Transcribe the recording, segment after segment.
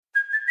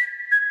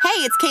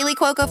Hey, it's Kaylee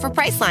Cuoco for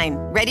Priceline.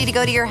 Ready to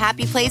go to your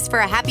happy place for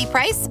a happy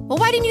price? Well,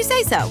 why didn't you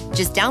say so?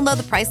 Just download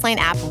the Priceline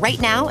app right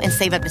now and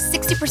save up to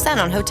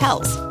 60% on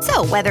hotels.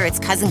 So whether it's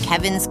Cousin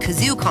Kevin's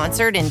Kazoo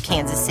Concert in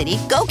Kansas City,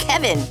 go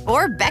Kevin,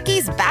 or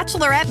Becky's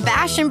Bachelorette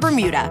Bash in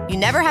Bermuda, you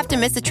never have to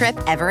miss a trip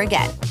ever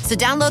again. So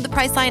download the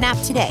Priceline app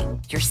today.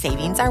 Your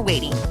savings are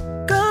waiting.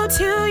 Go to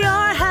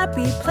your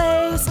happy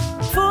place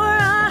for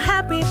a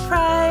happy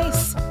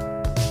price.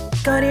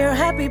 Go to your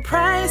happy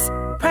price,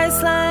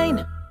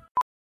 Priceline.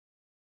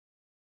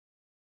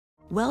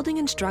 Welding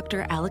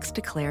instructor Alex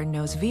DeClaire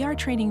knows VR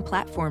training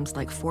platforms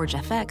like Forge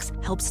FX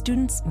help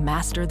students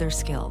master their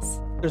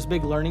skills. There's a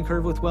big learning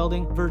curve with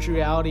welding. Virtual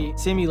reality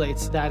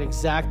simulates that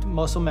exact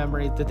muscle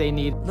memory that they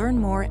need. Learn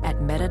more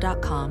at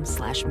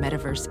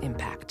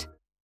meta.com/metaverseimpact.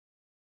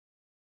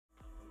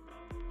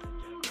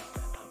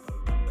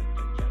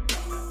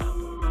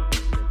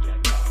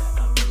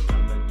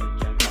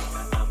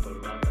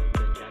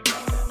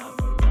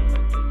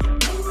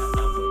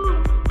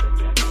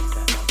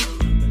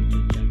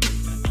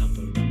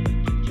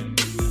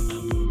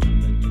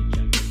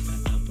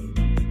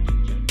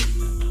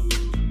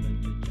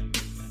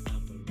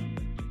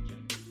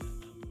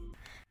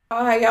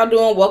 Oh, how y'all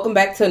doing? Welcome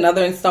back to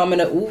another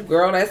installment of Ooh,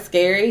 Girl, That's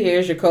Scary.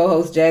 Here's your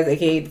co-host, Jazz,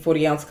 aka the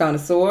 40-ounce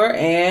connoisseur,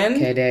 and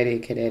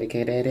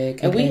K-Daddy.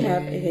 And we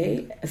have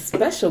a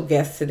special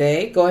guest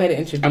today. Go ahead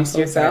and introduce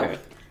yourself.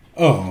 Excited.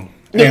 Oh,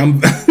 hey,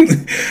 I'm.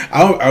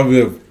 I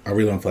really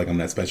don't feel like I'm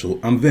that special.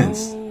 I'm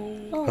Vince.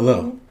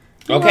 Hello.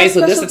 Okay, so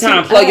this is the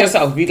time. Plug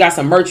yourself. If you got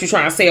some merch you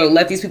trying to sell,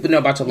 let these people know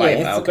about your life.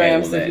 Yeah, Instagram,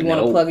 okay, so if you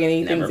want to plug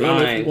anything in if you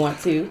want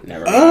to.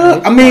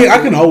 I mean, I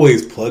can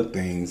always plug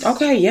things.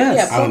 Okay,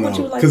 yes. Yeah, I don't know.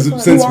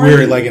 Because since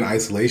we're like in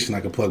isolation, I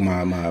can plug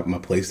my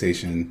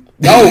PlayStation.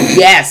 Oh,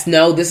 yes.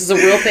 No, this is a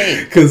real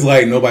thing. Because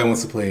like nobody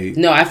wants to play.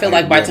 No, I feel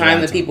like by the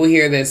time the people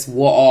hear this,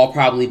 we'll all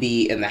probably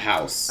be in the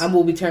house. I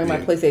will be turning my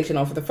PlayStation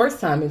on for the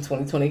first time in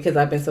 2020 because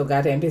I've been so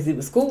goddamn busy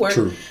with schoolwork.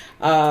 True.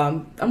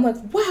 I'm like,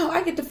 wow,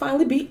 I get to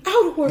finally be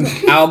out of work.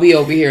 I'll be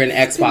over here in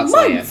Xbox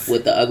Land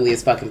with the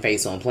ugliest fucking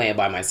face on playing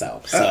by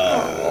myself. So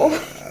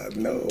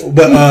no.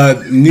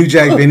 But New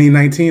Jack Vinny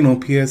 19 on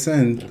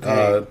PSN.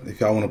 Okay. If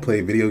y'all want to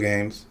play video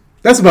games.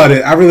 That's about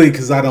it. I really,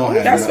 because I don't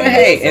have. That's for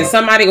hey, and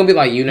somebody gonna be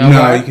like, you know,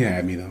 no, you can't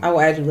add me though. I will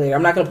add you later.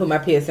 I'm not gonna put my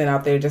PSN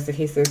out there just in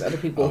case there's other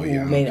people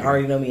who may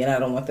already know me, and I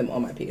don't want them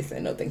on my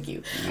PSN. No, thank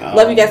you.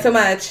 Love you guys so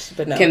much,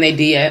 but no. Can they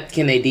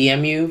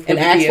DM you for and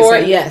the ask PSN? for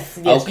it? Yes.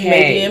 Okay. You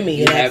may DM me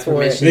you and ask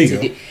for it.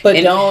 But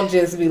don't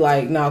just be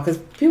like no, because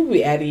people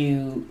be adding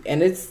you,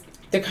 and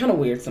they're kind of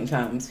weird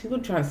sometimes. People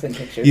trying to send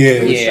pictures.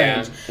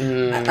 Yeah.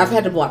 I've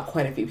had to block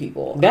quite a few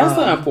people. That's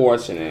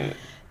unfortunate.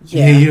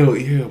 Yeah,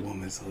 you're a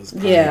woman, so it's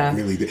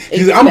really good.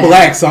 Because I'm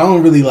black, so I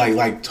don't really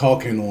like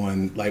talking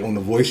on the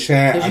voice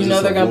chat. Because you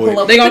know they're gonna pull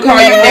up. They're gonna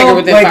call you nigger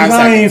within 5 seconds.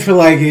 I ain't feel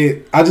like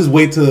it. I just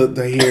wait to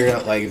hear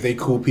like if they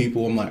cool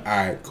people. I'm like, all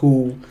right,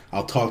 cool.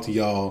 I'll talk to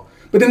y'all.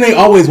 But then they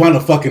always wind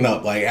up fucking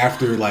up like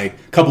after like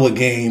a couple of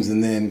games,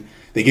 and then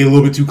they get a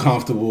little bit too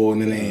comfortable,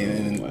 and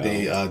then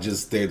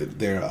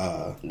their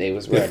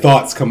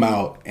thoughts come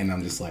out, and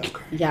I'm just like,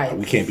 okay,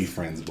 we can't be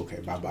friends.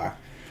 Okay, bye.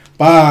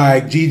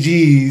 Bye,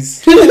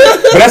 GG's.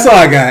 But that's all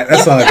I got.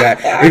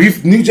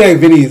 New Jack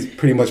Vinny is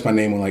pretty much my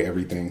name on like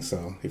everything.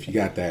 So if you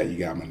got that, you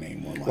got my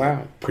name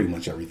on pretty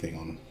much everything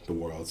on the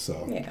world.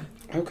 So yeah.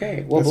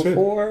 Okay. Well,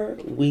 before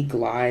we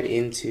glide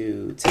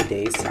into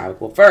today's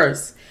topic,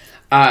 first,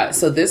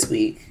 so this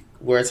week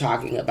we're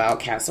talking about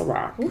Castle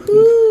Rock. I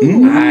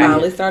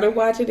finally started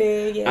watching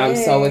it. Yay. I'm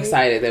so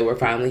excited that we're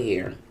finally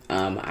here.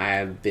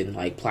 I've been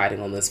like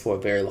plotting on this for a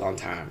very long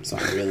time, so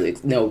I'm really,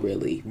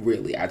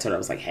 I told her, I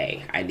was like,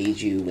 hey, I need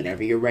you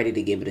whenever you're ready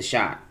to give it a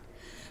shot.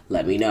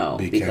 Let me know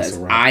because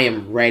I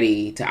am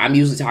ready to. I'm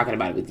usually talking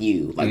about it with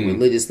you, like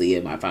religiously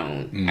in my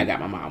phone. I got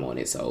my mom on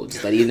it, so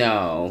just let you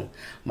know,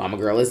 Mama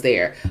Girl is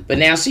there. But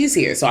now she's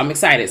here, so I'm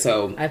excited.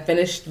 So I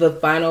finished the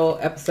final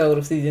episode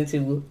of season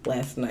 2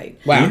 last night.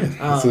 Wow,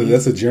 so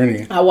that's a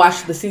journey. I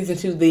watched the season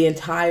 2 the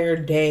entire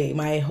day,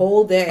 my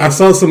whole day. I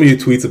saw some of your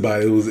tweets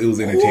about it. It was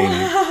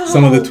entertaining. Wow.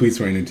 Some of the tweets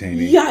were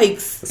entertaining.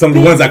 Yikes! Some of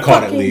the ones I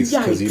caught at least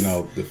because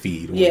the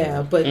feed.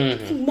 Yeah, but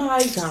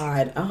my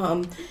God,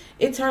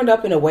 it turned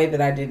up in a way that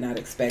I did not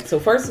expect. So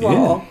first of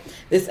all,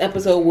 this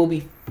episode will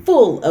be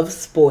full of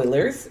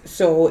spoilers.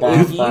 So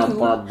if you have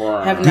not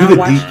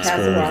watched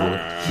Castle Rock,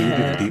 can you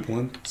do the deep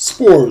one?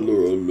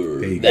 Spoiler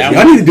alert. I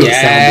need to do a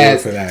soundboard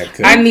for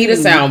that. I need a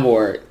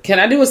soundboard. Can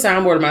I do a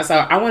soundboard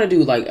myself? I want to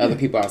do like other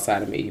people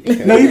outside of me.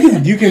 No,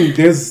 you can.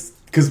 There's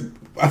because.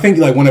 I think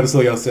like one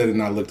episode y'all said it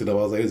and I looked it up.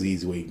 I was like, "There's an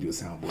easy way you can do a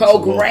soundboard." Oh,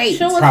 great!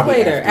 Show us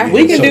later. After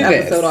we can do this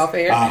this episode off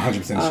air.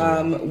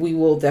 100% sure. We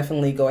will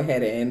definitely go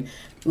ahead and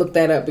look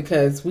that up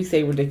because we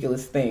say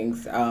ridiculous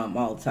things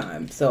all the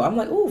time. So I'm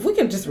like, "Ooh, if we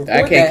can just record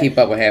that." I can't keep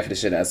up with half of the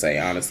shit I say,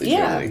 honestly.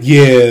 Yeah,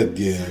 yeah.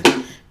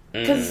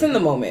 Because it's in the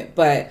moment.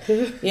 But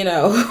you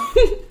know,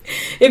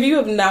 if you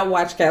have not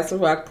watched Castle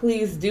Rock,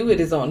 please do. It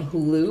is on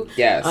Hulu.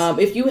 Yes.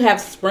 If you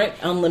have Sprint,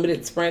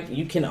 unlimited Sprint,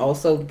 you can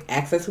also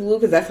access Hulu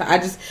because that's how I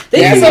just.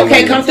 That's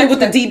okay. Come through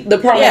with the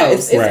promos. Yeah,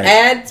 it's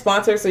ad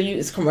sponsored, so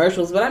it's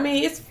commercials. But I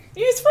mean, it's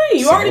It's free.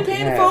 You already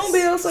paying the phone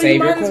bill, so you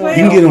might as well.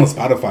 You can get it on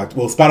Spotify.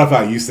 Well,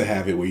 Spotify used to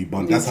have it where you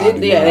bundle. That's how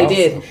they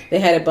did. They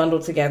had it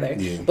bundled together.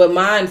 Yeah. But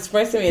mine,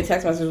 Sprint sent me a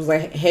text message was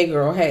like, "Hey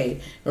girl, hey,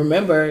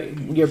 remember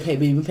you've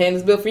been paying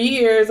this bill for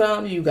years.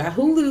 You got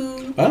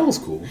Hulu." Oh, that was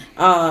cool.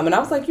 And I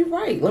was like, "You're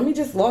right. Let me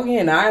just log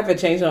in." I haven't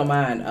changed on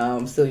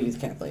mine. Still use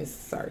Kathleen.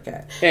 Sorry,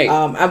 Kat. Hey,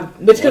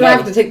 because I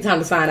have to take the time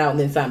to sign out and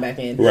then sign back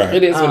in. Right.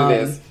 It is what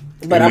it is.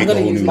 But I'm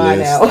going to use mine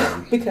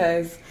now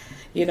because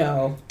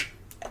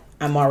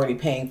I'm already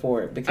paying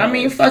for it.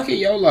 Because fuck it,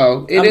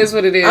 YOLO. It is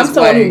what it is. I'm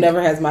someone who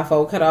never has my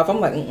phone cut off. I'm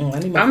like, I need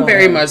my phone. I'm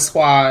very much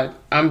squad.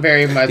 I'm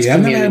very much community.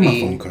 I've never had my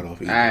phone cut off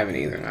either. I haven't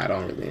either. I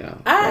don't really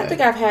know. I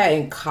think I've had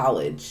in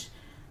college,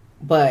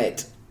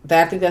 but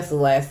I think that's the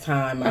last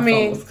time my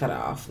phone was cut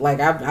off. Like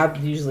I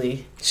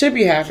usually should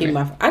be happening. Keep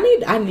my. I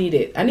need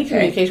it. I need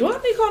communication. Well, I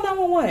need to call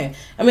 911.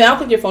 I mean, I don't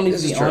think your phone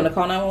needs to be on to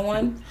call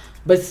 911.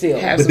 But still,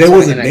 but there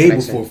was a day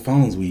before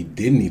phones we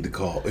didn't need to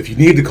call. If you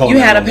need to call, you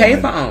had a pay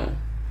phone.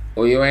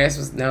 Or your ass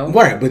was no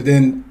right, but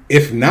then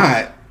if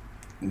not,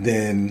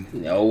 then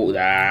no.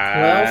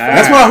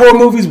 That's why horror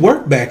movies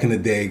worked back in the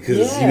day because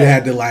you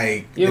had to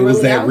it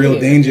was that real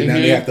danger. Now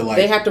they have to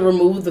they have to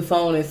remove the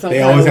phone in some.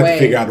 They always have to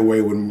figure out a way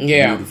when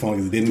remove the phone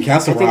because it didn't.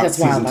 Castle Rock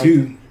season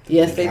 2.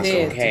 Yes, they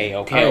did.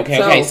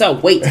 Okay. So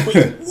wait.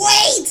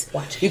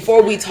 Watch it.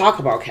 Before we talk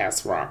about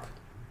Castle Rock,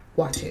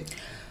 watch it,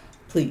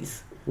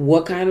 please.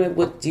 What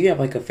do you have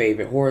a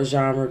favorite horror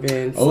genre,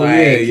 Vince? Oh, what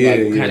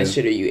kind of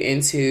shit are you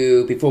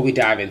into? Before we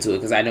dive into it,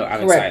 because I know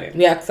I'm excited.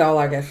 Yeah, that's all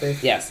I guess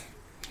is. Yes.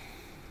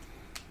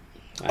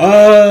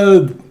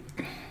 That's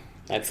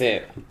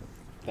it.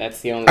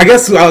 That's the only. I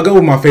guess I'll go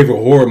with my favorite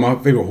horror. My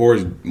favorite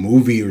horror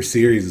movie or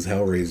series is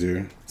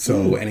Hellraiser.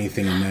 So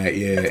anything in that,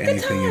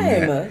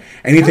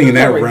 anything in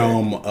that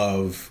realm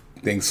of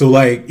things. So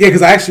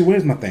because I actually,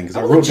 where's my thing? Because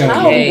I wrote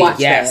down.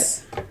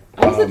 Yes.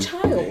 I was a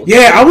child.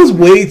 Yeah, I was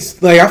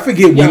I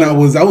forget when I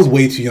was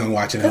way too young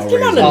watching Hellraiser. It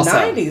came out in the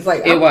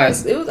 90s. It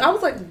was. I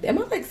was like, am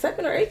I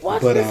 7 or 8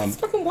 watching this? It's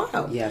fucking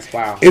wild. Yes,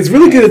 wow. It's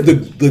really good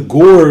at the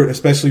gore,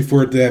 especially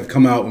for it to have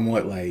come out in the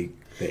 80s.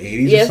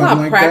 Yeah, or something it's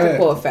not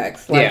practical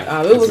effects.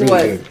 It was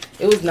really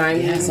it was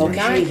 90s. Yes, late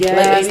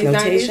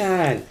 80s,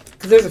 90s.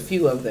 Because there's a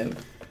few of them.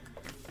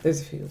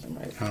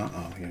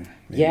 Right?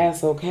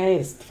 Yes, okay.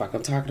 It's the fuck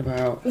I'm talking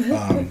about.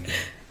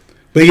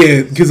 But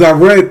yeah, because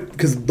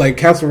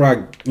Castle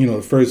Rock,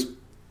 the first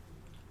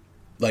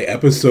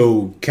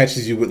episode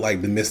catches you with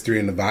the mystery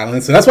and the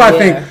violence. So that's why I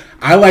think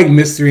I like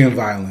mystery and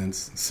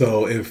violence.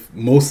 So if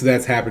most of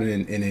that's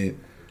happening in it,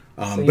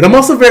 but I'm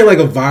also very a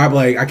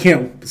vibe. I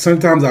can't.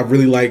 Sometimes I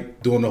really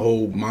like doing the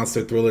whole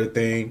monster thriller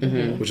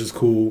thing, which is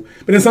cool.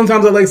 But then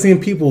sometimes I like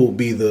seeing people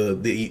be the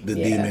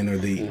demon or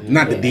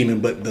not the demon,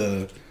 but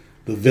the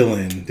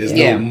villain. There's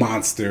no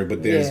monster,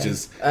 but there's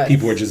just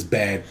people are just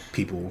bad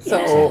people.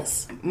 So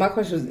my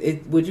question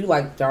is, would you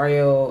like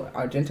Dario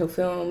Argento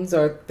films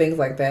or things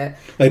like that?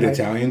 Like the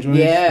Italian joints?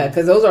 Yeah,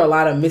 because those are a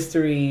lot of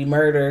mystery,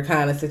 murder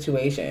kind of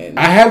situations.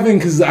 I haven't,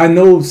 because I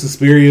know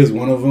Suspiria is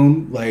one of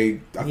them. I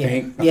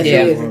think. Yes, it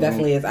is. It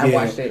definitely is. I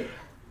watched it.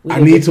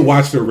 I need to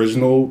watch the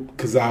original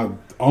because it's on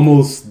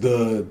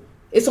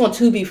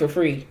Tubi for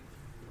free.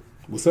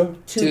 What's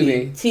up?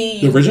 Tubi.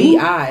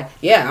 Tubi.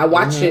 Yeah, I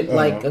watched it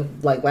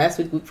last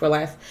week before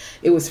last.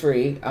 It was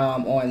free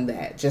on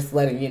that. Just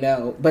letting you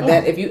know. But I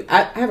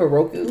have a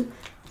Roku,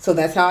 so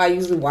that's how I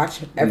usually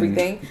watch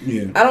everything.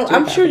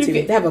 I'm sure you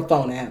could have a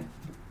phone app.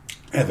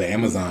 I have an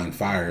Amazon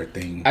Fire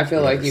thing. I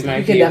feel like you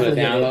might be able to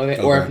download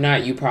it. Or if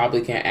not, you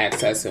probably can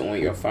access it on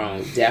your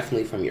phone.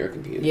 Definitely from your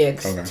computer. Yeah,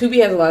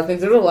 Tubi has a lot of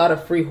things. There's a lot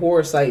of free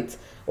horror sites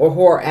or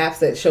horror apps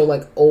that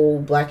show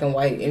old black and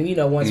white and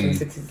ones from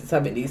the 60s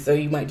and 70s, so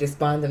you might just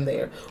find them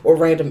there, or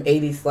random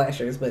 80s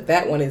slashers, but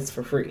that one is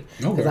for free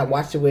because I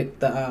watched it with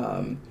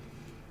the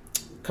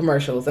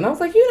commercials and I was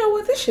like, you know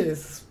what, this shit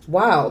is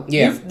wild.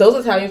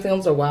 Those Italian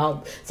films are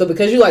wild. So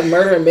because you like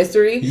murder and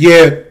mystery,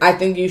 I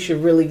think you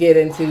should really get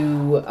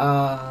into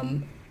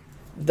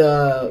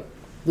the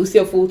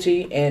Lucio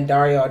Fulci and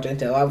Dario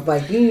Argento. I was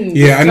like,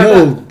 I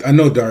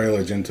know Dario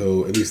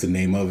Argento, at least the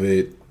name of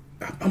it.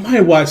 I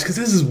might watch, because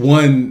this is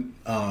one,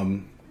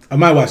 I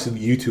might watch the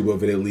YouTube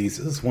of it at least.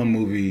 This is one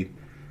movie,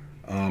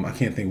 I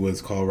can't think what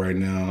it's called right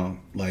now.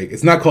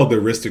 It's not called The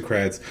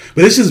Aristocrats,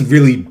 but it's just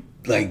really,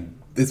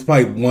 it's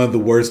probably one of the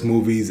worst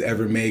movies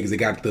ever made, because they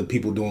got the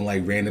people doing,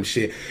 random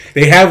shit.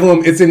 They have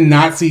them, it's in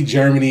Nazi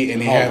Germany,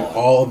 and they have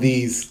all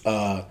these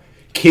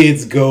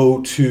kids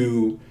go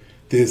to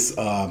this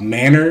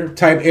manor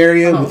type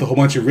area with a whole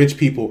bunch of rich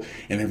people,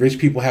 and the rich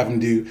people have them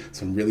do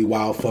some really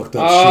wild, fucked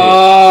up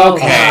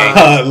shit.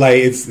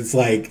 Okay.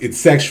 It's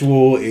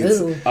sexual.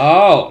 It's a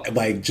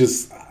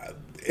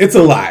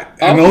lot. Okay.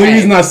 And the only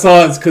reason I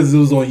saw it is because it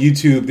was on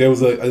YouTube. There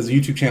was a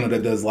YouTube channel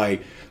that does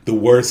the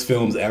worst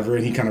films ever,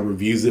 and he kind of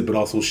reviews it, but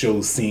also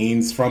shows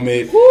scenes from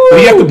it. But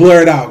you have to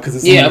blur it out because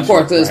it's of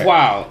course, it's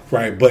wild,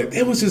 right? But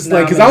it was just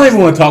because I don't even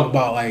want to talk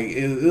about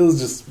it was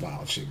just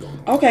wild shit going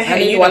on. Okay,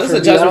 hey, this is a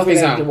judgment free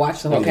zone. To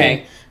watch the whole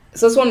thing.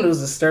 So it's one of those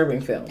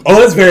disturbing films.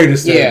 Oh, it's very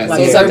disturbing. Yeah,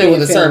 like something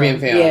with a Serbian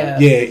film. Yeah.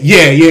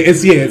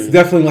 It's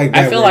definitely like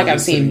that. I feel like I've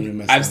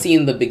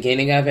seen the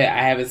beginning of it.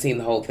 I haven't seen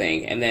the whole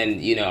thing. And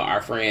then,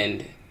 our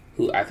friend,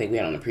 who I think we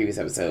had on the previous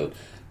episode,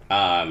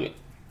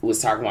 was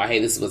talking about, hey,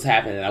 this is what's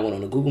happening. And I went on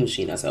the Google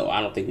machine. I said,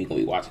 I don't think we're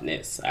going to be watching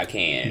this. I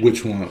can't.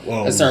 Which one?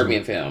 A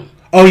Serbian film.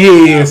 Oh,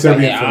 yeah,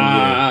 Serbian film.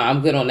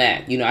 I'm good on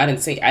that. I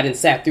didn't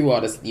sat through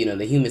all this,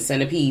 the human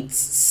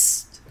centipedes.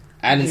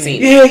 I didn't see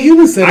it. Yeah,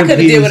 Human Centipede. I could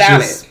have did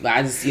without it. But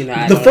I just,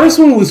 the first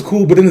one was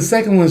cool, but then the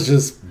second one's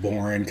just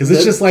boring. Because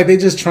it's just like they're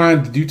just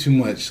trying to do too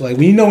much. Like,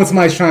 when when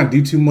somebody's trying to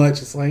do too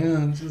much, it's like,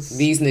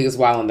 These niggas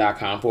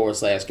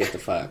wildin.com/get the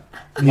fuck.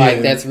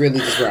 Like, that's really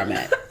just where I'm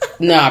at.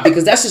 Nah,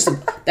 because that's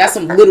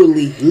some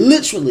literally,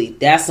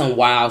 that's some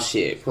wild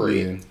shit,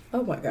 period. Yeah.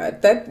 Oh my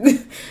God. That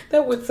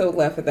went so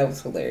left, and that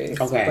was hilarious.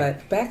 Okay.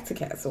 But back to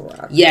Castle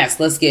Rock. Yes,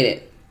 let's get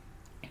it.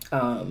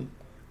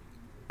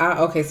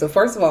 Okay, so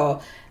first of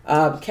all,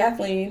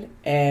 Kathleen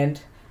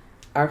and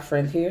our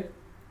friend here.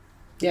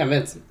 Yeah,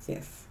 Vincent.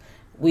 Yes.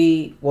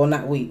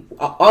 Not we.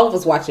 All of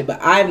us watch it, but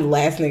I'm the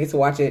last nigga to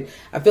watch it.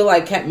 I feel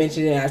like Kat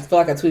mentioned it, and I feel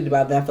like I tweeted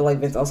about that. I feel like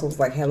Vince also was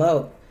like,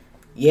 hello.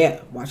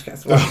 Yeah, watch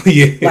Castle Rock.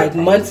 Like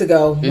months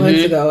ago.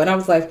 And I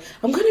was like,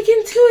 I'm going to get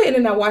into it. And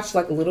then I watched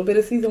like a little bit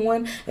of season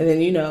 1. And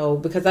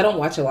then, because I don't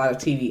watch a lot of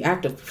TV, I have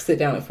to sit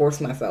down and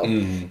force myself.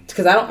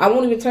 Because I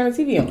won't even turn the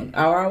TV on.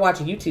 I watch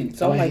YouTube.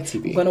 So I'm like,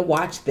 I'm going to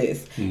watch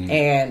this.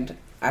 And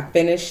I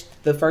finished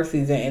the first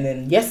season, and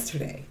then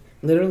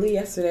literally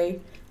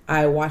yesterday,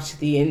 I watched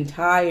the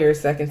entire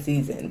second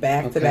season,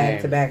 back to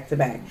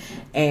back.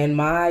 And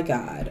my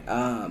God,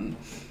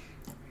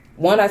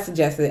 one I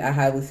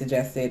highly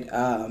suggested,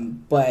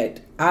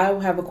 but I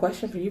have a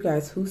question for you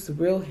guys. Who's the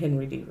real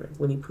Henry Deaver?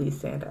 Will you please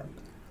stand up?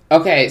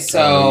 Okay,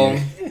 so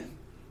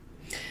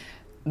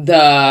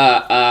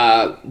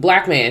the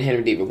black man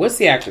Henry Deaver. What's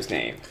the actor's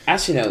name? I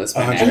should know this.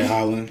 Andre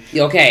Holland.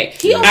 Okay,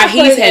 he's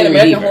Henry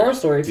American Deaver. Horror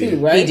Story too,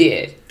 right? He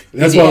did.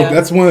 That's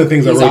one of the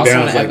things I wrote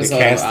down. Is like the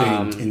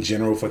casting in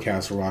general for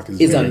Castle Rock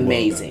is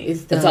amazing. Well,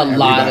 it's a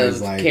lot of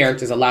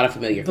characters, a lot of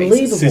familiar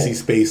faces. Sissy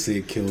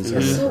Spacek kills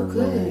her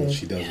role.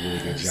 She does a really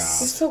good job.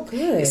 It's so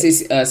good.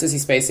 Sissy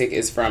Spacek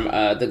is from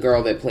the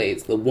girl that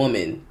plays the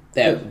woman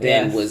that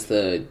then was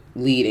the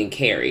lead in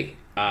Carrie.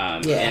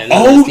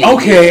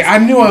 Okay. I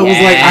knew I was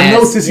like, I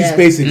know Sissy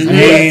Spacek's name.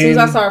 As soon as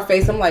I saw her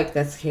face, I'm like,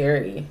 that's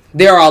Carrie.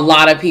 There are a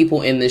lot of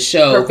people in the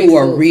show who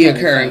are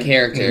reoccurring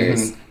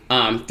characters.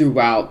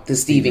 Throughout the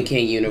Stephen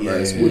King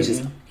universe, which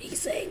is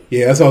amazing.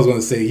 Yeah, that's what I was going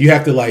to say. You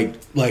have to like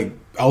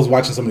I was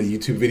watching some of the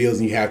YouTube videos,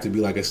 and you have to be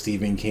like a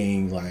Stephen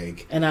King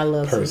and I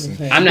love person.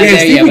 Stephen King. I'm not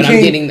there yet, but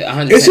I'm getting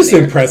 100%. It's just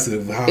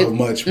impressive how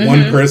much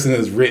one person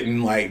has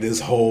written like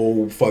this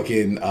whole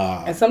fucking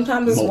and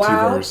sometimes it's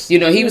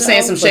multiverse. Wild. He was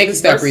saying some shaky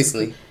stuff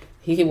recently.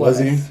 He was.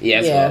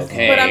 Yes.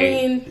 Okay. But I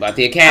mean, about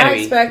the Academy, I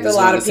expect a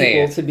lot of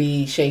people to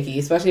be shaky,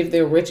 especially if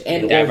they're rich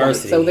and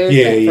diversity. So there's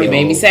it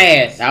made me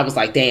sad. I was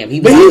like, damn,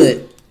 he was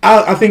good.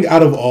 I think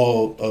out of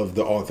all of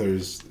the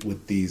authors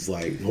with these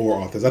like horror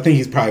authors, I think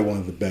he's probably one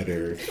of the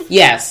better.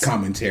 Yes.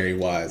 Commentary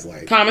wise,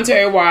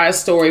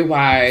 story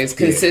wise,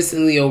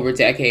 consistently over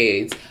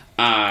decades.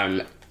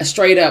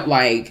 Straight up,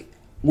 like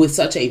with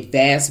such a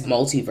vast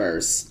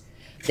multiverse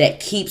that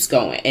keeps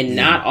going, and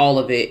not all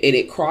of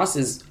it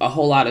crosses a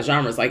whole lot of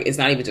genres. Like, it's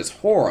not even just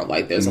horror.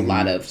 Like, there's a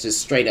lot of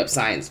just straight up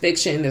science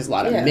fiction. There's a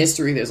lot of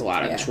mystery. There's a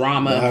lot of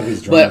drama.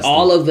 But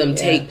all of them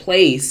take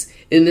place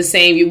in the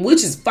same,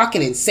 which is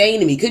fucking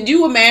insane to me. Could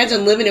you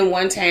imagine living in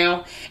one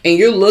town and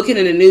you're looking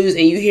in the news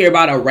and you hear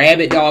about a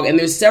rabid dog? And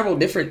there's several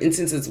different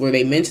instances where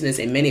they mention this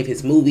in many of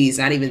his movies,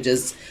 not even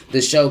just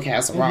the show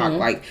Castle Rock.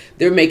 Like,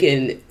 they're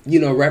making,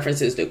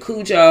 references to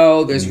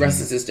Cujo. There's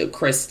references to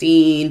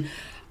Christine.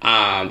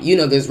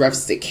 There's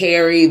references to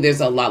Carrie. There's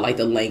a lot like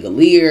the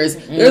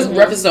Langoliers. There's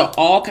references to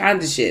all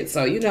kinds of shit.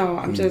 So,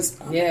 I'm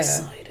just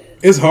excited.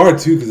 It's hard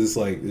too because it's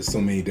like there's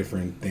so many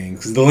different things.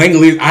 Because the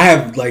Langoliers, I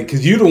have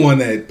because you're the one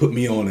that put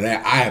me on to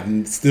that. I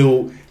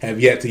have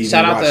yet to even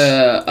shout out watch.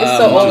 To it's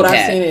so old.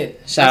 I've seen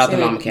it. Shout out to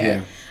Mama Cat.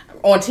 Yeah.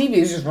 On TV,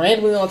 it's just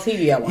randomly on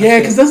TV. I watched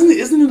because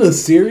isn't it a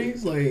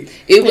series? Like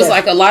it was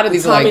like a lot of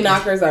these Tommy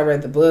Knockers. I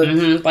read the book.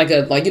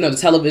 The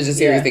television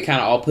series. They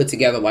kind of all put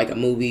together like a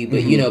movie,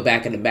 but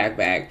back in the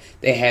back,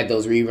 they had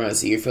those reruns,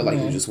 so you feel like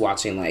you're just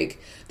watching like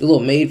the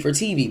little made for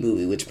TV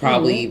movie, which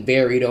probably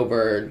varied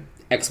over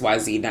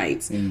XYZ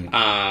nights.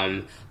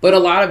 But a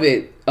lot of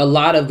the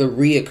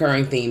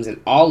reoccurring themes in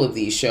all of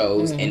these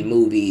shows and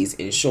movies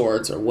and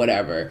shorts or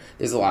whatever,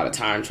 there's a lot of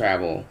time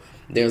travel.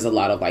 There's a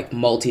lot of like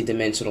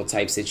multi-dimensional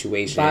type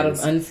situations. A lot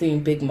of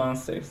unseen big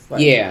monsters.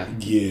 Like, a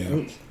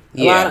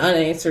lot of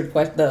unanswered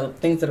questions, the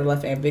things that are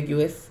left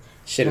ambiguous.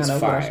 Shit is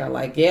fire. I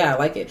like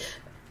it.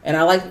 And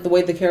I like the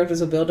way the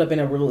characters are built up in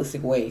a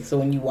realistic way. So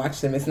when you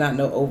watch them, it's not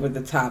no over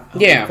the top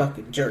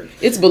fucking jerk.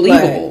 It's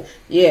believable.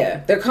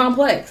 But, they're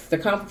complex. They're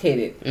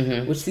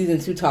complicated. Which season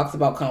 2 talks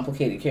about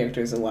complicated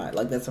characters a lot.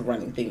 Like that's a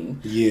running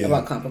theme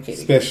about complicated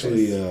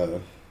especially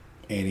characters.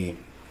 Annie.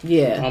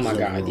 Yeah. Oh my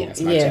God,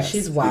 yes.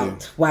 She's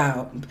wild. Yeah.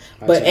 Wow.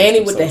 But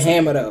Annie with the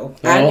hammer, though.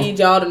 I need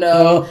y'all to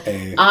know.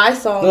 I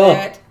saw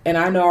that, and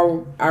I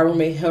know I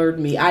heard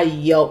me. I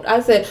yelped.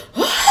 I said,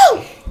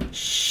 oh,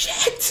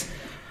 shit.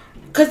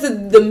 Because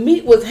the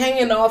meat was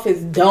hanging off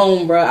his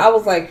dome, bro. I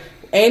was like,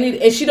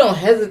 Annie, and she don't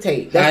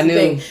hesitate. That's the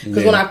thing.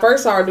 Because when I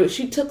first saw her do it,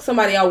 she took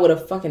somebody out with a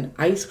fucking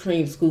ice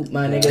cream scoop,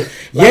 my nigga.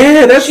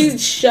 Like, she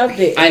shoved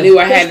it. I knew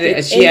I had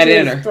it. She had it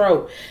in her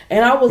throat,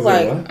 and I was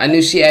like, I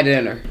knew she had it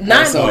in her.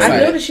 I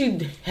knew that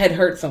she had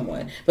hurt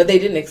someone, but they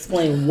didn't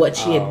explain what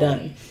she had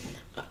done.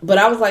 But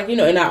I was like,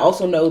 and I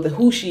also know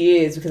who she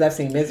is because I've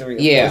seen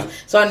Misery. Of course.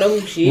 So I know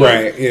who she is.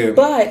 Right. Yeah.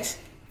 But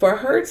for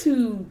her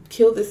to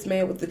kill this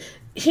man with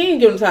he didn't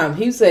give him time.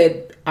 He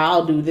said,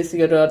 I'll do this to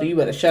your daughter. You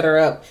better shut her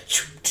up.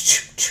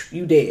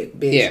 You dead,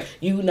 bitch. Yeah.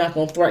 You not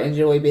going to threaten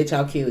Joey, bitch.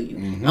 I'll kill you.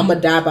 Mm-hmm. I'm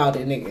going to die about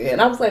it, nigga. And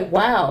I was like,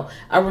 wow,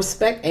 I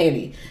respect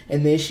Annie.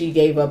 And then she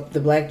gave up the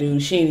black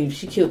dude. She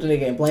killed the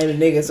nigga and blamed the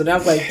nigga. So then I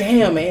was like,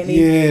 damn, Annie.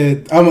 Yeah.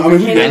 I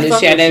knew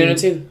she had that in her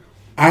too.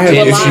 I had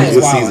issues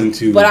with season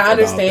 2. But I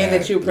understand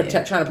that you were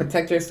trying to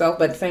protect yourself.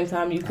 But at the same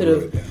time, you could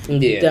have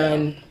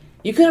done...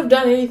 You could have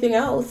done anything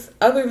else.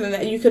 Other than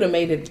that, you could have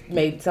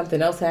made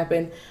something else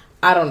happen.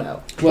 I don't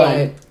know.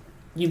 But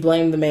you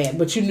blame the man.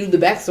 But you knew the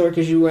backstory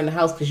because you were in the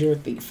house because you're a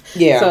thief.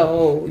 Yeah.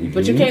 So,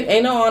 but you can't...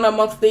 Ain't no honor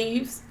amongst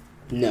thieves.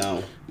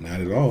 No.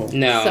 Not at all.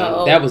 No.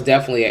 So, that was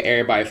definitely an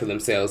everybody for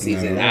themselves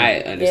season. I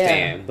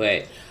understand.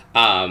 Yeah.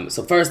 But,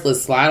 so first,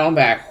 let's slide on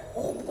back.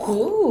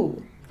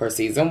 Ooh. For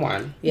season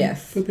 1.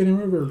 Yes. Flip it in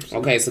reverse.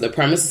 Okay, so the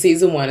premise of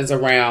season 1 is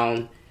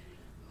around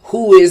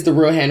who is the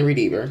real Henry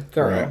Deaver?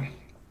 Girl.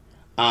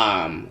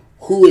 Right.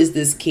 Who is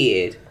this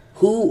kid?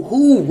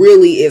 Who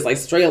really is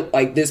straight up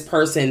this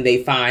person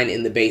they find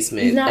in the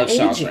basement of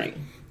Shawshank?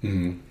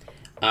 Mm-hmm.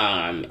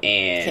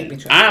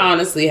 And I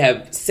honestly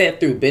have sat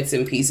through bits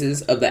and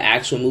pieces of the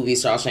actual movie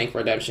Shawshank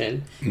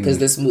Redemption because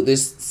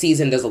this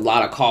season does a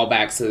lot of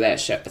callbacks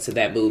to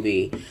that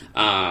movie.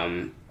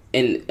 And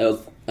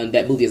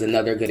that movie is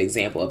another good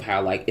example of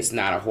how it's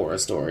not a horror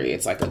story;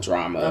 it's like a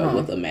drama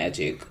with a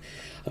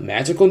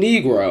magical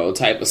Negro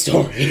type of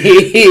story.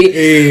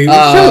 Hey,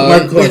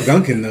 Michael Clark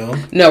Duncan, though.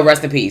 No,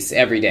 rest in peace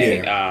every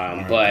day.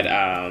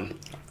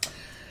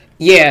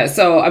 Yeah.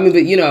 So,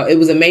 it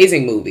was an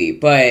amazing movie.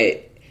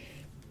 But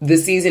the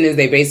season is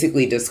they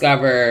basically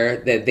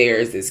discover that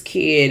there's this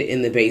kid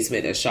in the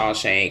basement of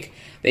Shawshank.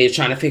 They're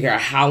trying to figure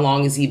out how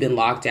long has he been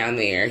locked down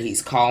there.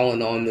 He's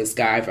calling on this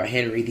guy for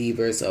Henry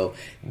Deaver. So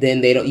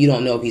then you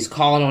don't know if he's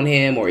calling on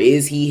him or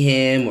is he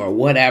him or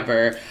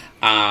whatever.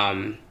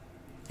 And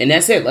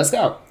that's it. Let's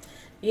go.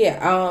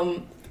 Yeah.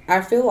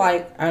 I feel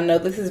like I know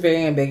this is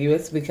very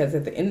ambiguous because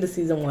at the end of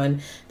season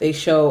 1, they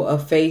show a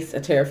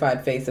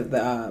terrified face of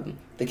the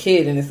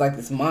kid, and it's like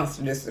this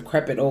monster, this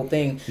decrepit old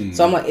thing. Mm-hmm.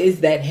 So I'm like,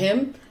 is that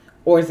him?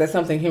 Or is that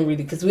something Henry...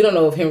 Because we don't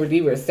know if Henry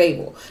Deaver is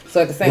stable.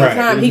 So at the same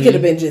time, he could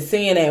have been just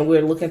seeing that and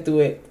we're looking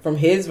through it from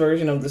his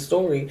version of the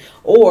story.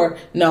 Or,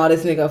 no,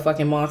 this nigga a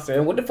fucking monster.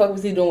 And what the fuck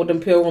was he doing with them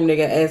Pilgrim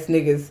nigga-ass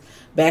niggas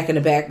back in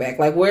the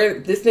backpack?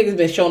 Where this nigga's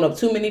been showing up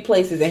too many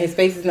places and his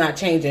face is not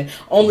changing.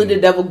 Only the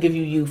devil give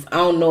you youth. I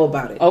don't know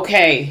about it.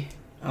 Okay.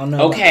 I don't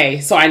know. Okay,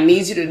 so I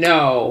need you to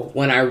know,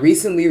 when I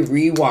recently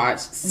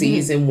rewatched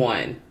season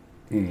 1,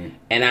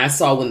 and I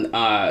saw when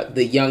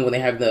they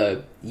have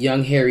the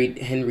young Henry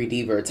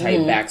Deaver type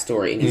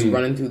backstory, and he's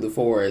running through the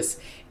forest,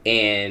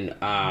 and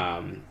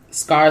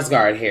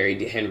Skarsgård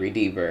Henry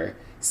Deaver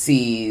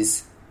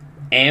sees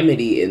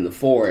Amity in the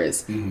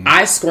forest.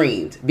 I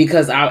screamed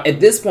because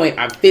at this point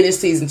I finished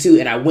season 2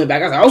 and I went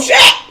back. I was like, "Oh shit,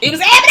 it was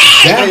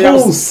Amity!" That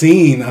whole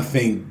scene, I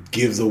think,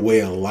 gives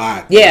away a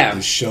lot. Yeah, of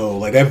the show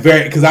that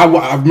because I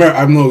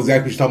know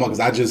exactly what you're talking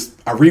about because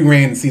I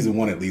reran season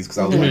 1 at least because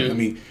I was like, let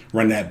me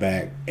run that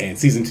back. And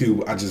season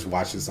 2, I just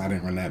watched it, so I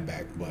didn't run that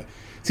back. But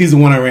season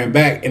 1, I ran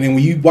back, and then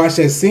when you watch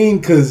that scene,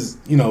 because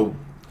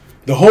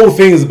the whole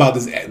thing is about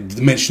this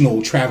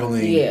dimensional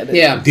traveling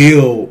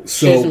deal.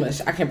 So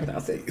I can't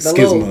pronounce it.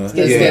 Schisma.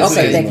 Yeah.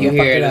 Okay, thank you.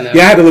 Yeah, I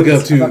had to look it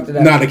up too.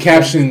 The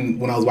caption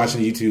when I was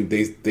watching YouTube,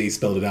 they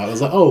spelled it out. I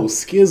was like, oh,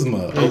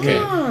 schisma. Okay,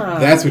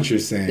 that's what you're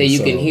saying. That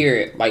you can hear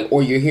it,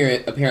 or you're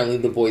hearing apparently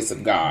the voice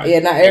of God. Yeah,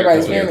 not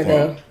everybody's hearing it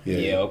though.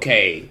 Yeah,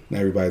 okay. Not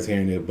everybody's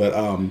hearing it, but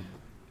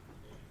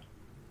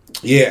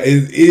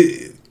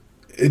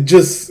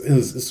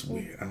it's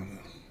weird. I don't know.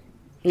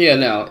 Yeah,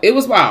 no, it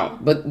was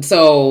wild. But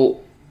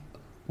so.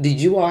 Did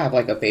you all have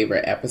a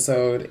favorite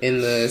episode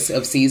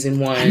of season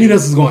 1? I knew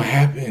this was going to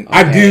happen.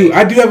 Okay.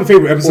 I do have a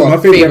favorite episode. My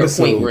favorite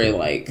episode. Point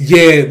where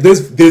yeah,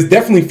 there's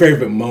definitely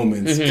favorite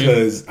moments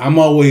because I'm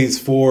always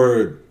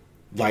for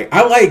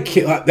I like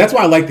that's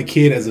why I like the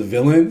kid as a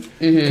villain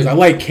because I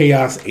like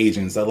chaos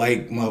agents. I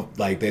like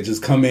that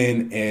just come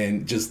in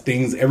and just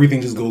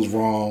everything just goes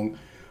wrong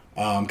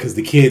because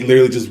the kid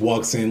literally just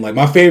walks in. One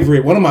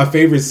of my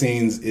favorite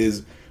scenes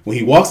is when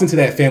he walks into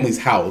that family's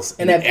house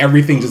and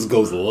everything just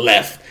goes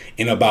left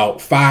in about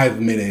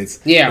 5 minutes.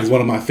 Yeah. It's one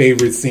of my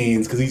favorite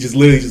scenes because he just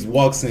literally just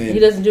walks in. He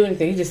doesn't do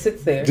anything. He just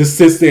sits there. Just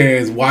sits there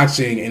and is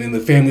watching, and then the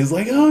family's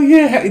like, oh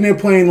yeah, and they're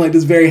playing like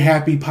this very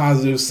happy,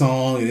 positive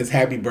song, and it's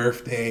happy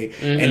birthday.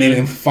 Mm-hmm. And then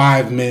in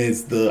 5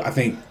 minutes, I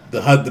think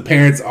the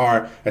parents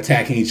are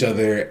attacking each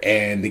other,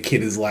 and the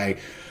kid is like,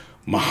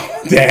 Mom,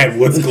 Dad,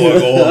 what's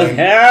going on?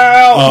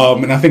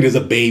 Help! And I think there's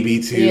a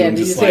baby too. Yeah,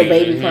 you see a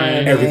baby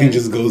crying. Everything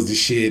just goes to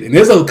shit. And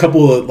there's a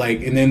couple of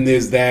and then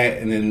there's that,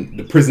 and then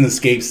the prison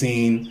escape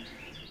scene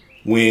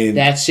when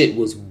that shit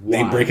was wild.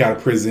 They break out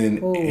of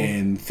prison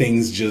and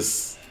things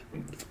just.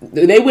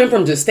 They went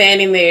from just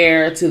standing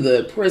there to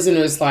the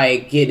prisoners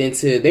like get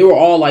into. They were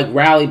all like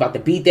rally about to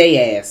beat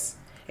their ass,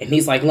 and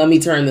he's like, "Let me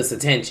turn this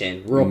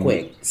attention real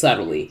quick,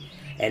 subtly."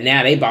 And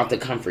now they about to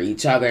come for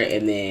each other,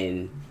 and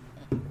then.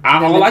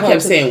 All I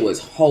kept saying was,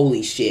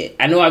 holy shit.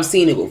 I know I've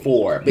seen it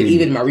before, but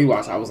even in my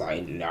rewatch, I was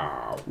like,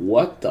 nah,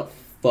 what the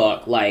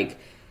fuck? Like,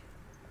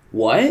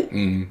 what?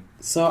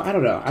 So, I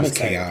don't know. I'm just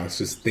excited. Chaos.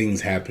 Just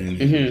things happen.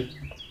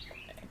 Mm-hmm.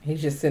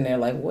 He's just sitting there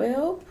like,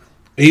 well...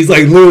 He's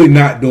like literally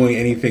not doing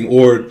anything.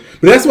 But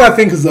that's what I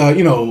think is,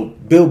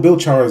 Bill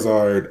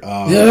Charizard.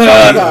 I'm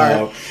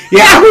not...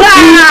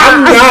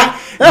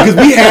 Because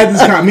we had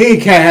this... Me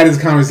and Kat had this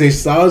conversation,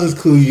 so I'll just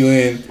clue you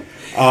in.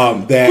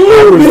 That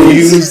I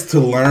refuse to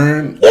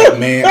learn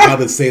how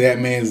to say that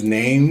man's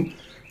name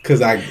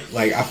because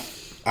actually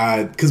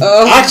I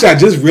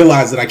just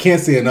realized that I can't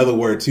say another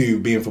word too.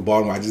 Being from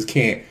Baltimore, I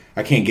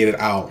can't get it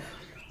out.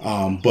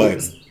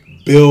 But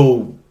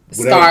Bill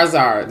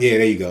Skarsgård, yeah,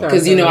 there you go.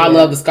 Because I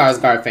love the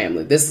Skarsgård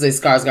family. This is a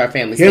Skarsgård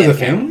family. He has a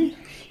family.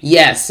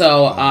 Yes,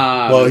 so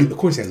of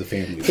course he has a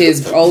family.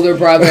 His older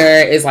brother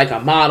is like a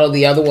model.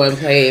 The other one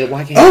played.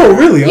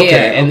 Really? Okay.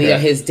 Yeah, and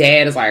his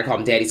dad is like I call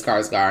him Daddy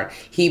Skarsgård.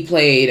 He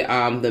played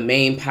the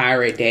main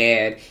pirate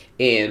dad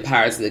in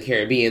Pirates of the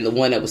Caribbean, the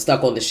one that was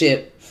stuck on the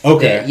ship.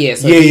 Okay.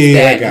 He's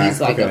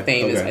like a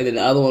famous. And then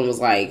the other one was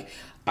like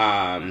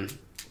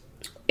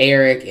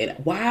Eric. And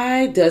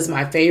why does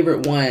my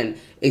favorite one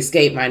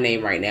escape my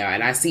name right now?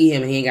 And I see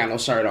him and he ain't got no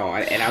shirt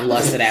on, and I'm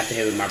lusted after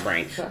him in my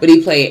brain. But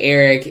he played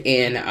Eric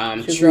in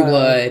True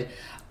Blood.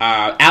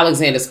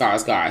 Alexander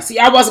Skarsgård. See,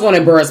 I wasn't going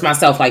to embarrass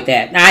myself like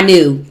that. I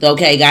knew.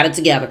 Okay, got it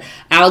together.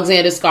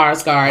 Alexander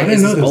Skarsgård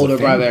is his older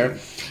brother.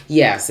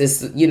 Yes,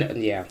 it's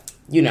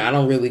I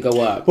don't really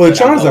go up. Well, the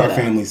Charizard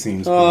family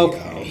seems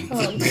okay.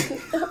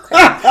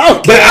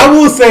 But I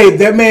will say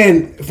that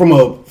man, from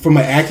an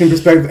acting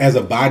perspective, as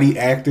a body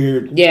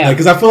actor,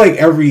 because I feel like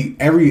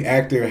every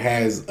actor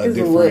has a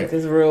different look,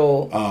 is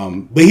real.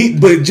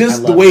 But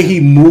just the way he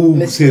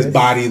moves his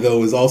body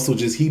though is also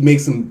just he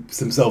makes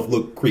himself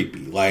look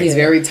creepy. Like he's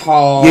very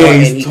tall. Yeah,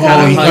 and he's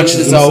tall. He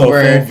hunches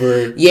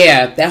over.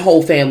 Yeah, that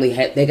whole family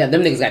them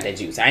niggas got that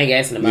juice. I ain't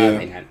asking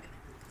about it,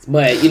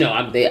 but they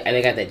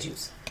got that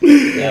juice.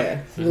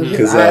 Yeah,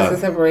 his eyes are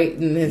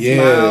separating his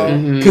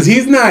mouth. Because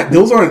he's not.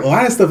 Those aren't a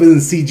lot of stuff isn't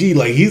CG.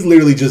 Like he's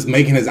literally just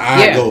making his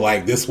eye go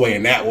like this way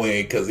and that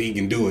way because he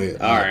can do it.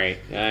 All right,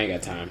 I ain't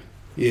got time.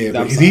 Yeah,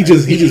 but he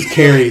just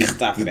carries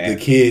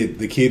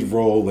the kid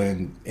role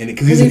and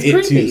because he's an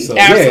it too. So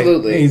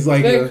absolutely, he's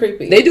like very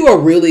creepy. They do a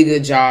really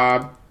good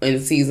job in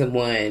season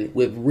 1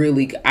 with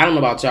really. I don't know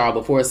about y'all,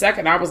 but for a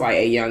second I was like,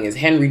 "Hey, young, is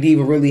Henry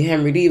Deaver really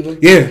Henry Deaver?"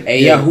 Yeah.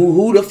 Hey, young,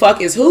 who the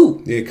fuck is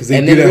who? Yeah, because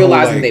and then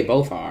realizing they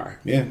both are.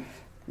 Yeah.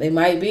 They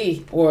might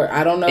be, or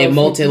I don't know. In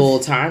multiple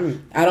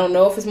times. I don't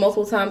know if it's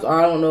multiple times, or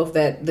I don't know if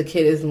that the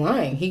kid is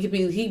lying. He could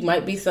be. He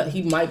might be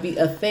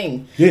a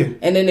thing. Yeah.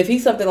 And then if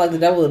he's something like the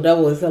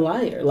devil is a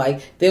liar.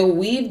 Like they'll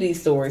weave these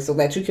stories so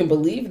that you can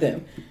believe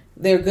them.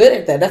 They're good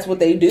at that. That's what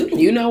they do.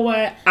 You know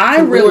what?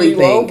 I really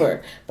think.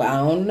 But I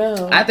don't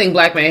know. I think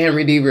Black Man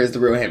Henry Deaver is the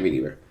real Henry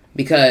Deaver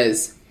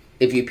because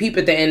if you peep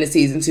at the end of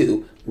season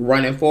 2,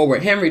 running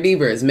forward, Henry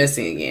Deaver is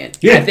missing again.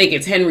 Yeah. I think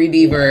it's Henry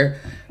Deaver.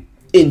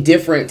 In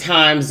different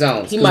time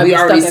zones. He might be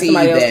stuck in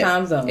somebody else's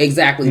time zone.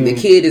 Exactly. The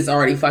kid is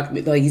already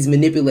fucking, like he's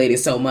manipulated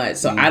so much.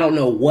 So I don't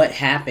know what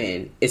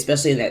happened,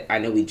 especially in that, I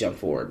know we jumped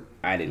forward.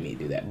 I didn't mean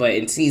to do that. But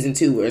in season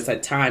 2, where it's a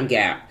time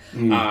gap,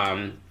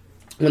 when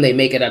they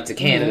make it up to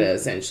Canada,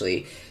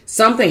 essentially,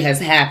 something has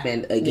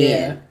happened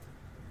again.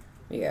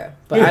 Yeah.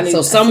 But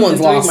so someone's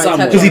lost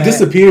someone. Because he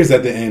disappears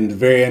at the end. The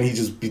very end,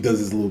 he does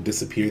his little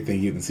disappear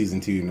thing. In season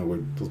 2, we're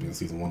supposed to be in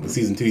season 1. But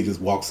season 2, he just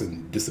walks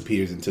and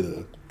disappears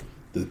into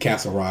the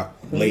Castle Rock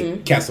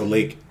Lake, Castle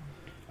Lake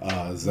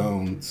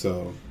zone.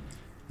 So,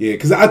 yeah,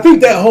 because I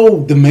think that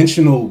whole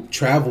dimensional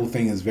travel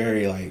thing is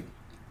very I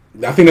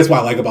think that's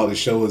what I like about the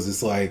show is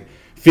it's like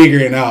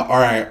figuring out, all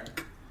right,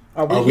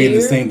 are we in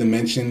the same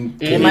dimension?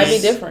 It might be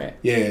different.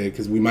 Yeah,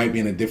 because we might be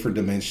in a different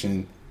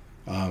dimension.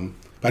 But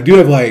I do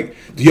have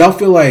do y'all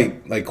feel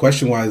like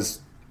question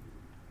wise,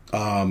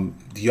 do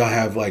y'all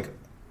have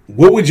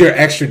what would your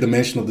extra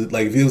dimensional, if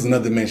it was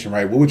another dimension,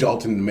 right? What would your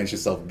alternate dimension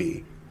self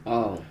be?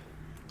 Oh.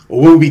 Or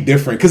what would be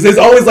different? Because there's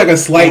always a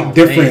slight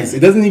difference. Man. It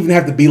doesn't even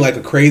have to be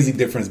a crazy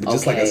difference, but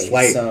just a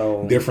slight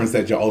difference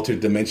that your altered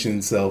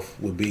dimension self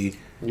would be.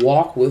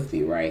 Walk with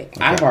me, right?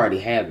 Okay. I've already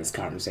had this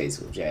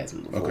conversation with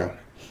Jasmine before.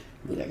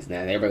 Like, now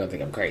everybody gonna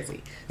think I'm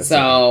crazy.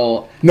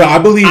 So no, I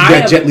believe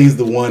that Jet Li's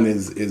the one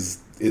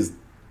is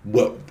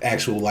what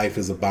actual life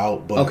is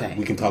about. But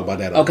we can talk about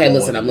that. Okay,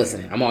 listen, I'm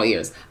listening. I'm all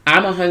ears.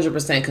 I'm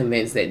 100%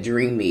 convinced that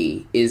Dream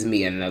Me is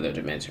me in another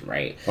dimension,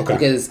 right? Okay,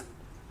 because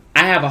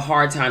I have a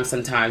hard time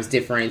sometimes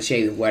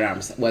differentiating whether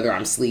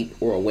I'm asleep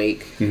or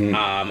awake. Mm-hmm.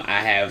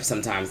 I have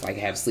sometimes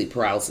have sleep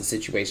paralysis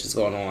situations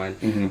going on.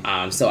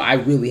 Mm-hmm. So I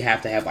really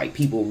have to have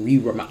people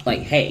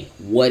remind, hey,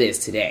 what is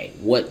today?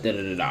 What da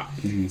da da da.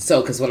 Mm-hmm. So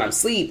because when I'm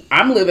asleep,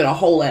 I'm living a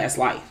whole ass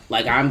life.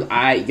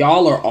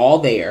 Y'all are all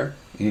there.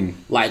 Mm.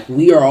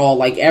 We are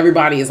all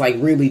everybody is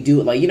really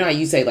doing how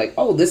you say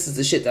oh, this is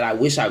the shit that I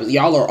wish I was.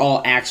 Y'all are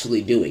all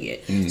actually doing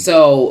it. Mm.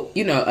 So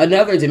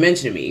another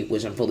dimension of me,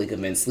 which I'm fully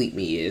convinced sleep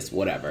me is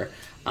whatever.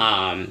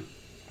 I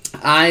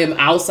am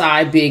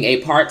outside being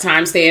a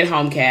part-time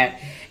stay-at-home cat,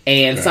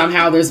 and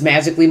somehow there's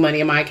magically money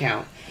in my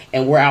account,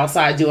 and we're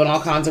outside doing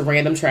all kinds of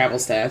random travel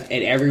stuff,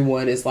 and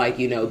everyone is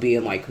being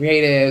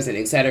creatives and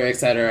et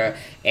cetera,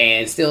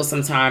 and still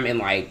sometime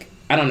in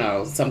I don't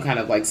know, some kind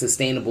of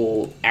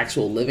sustainable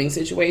actual living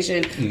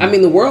situation. Mm-hmm. I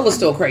mean, the world is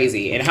still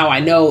crazy, and how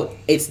I know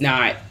it's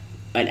not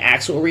an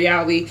actual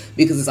reality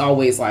because it's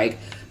always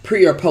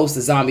pre or post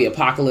the zombie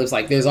apocalypse.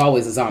 There's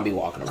always a zombie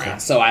walking around.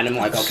 So I'm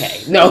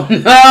okay, no.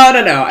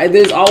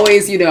 There's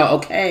always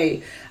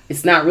okay,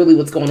 it's not really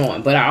what's going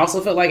on. But I also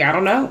feel I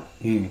don't know.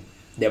 Mm.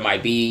 There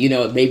might be,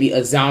 maybe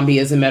a zombie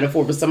as a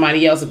metaphor for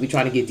somebody else if we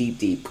try to get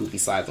deep, poopy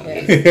slides on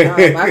it.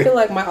 I feel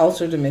my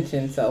ultra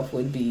dimension self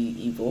would be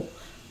evil.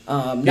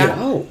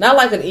 Not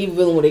like an evil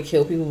villain where they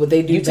kill people, but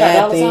they do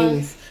bad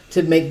things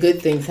to make good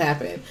things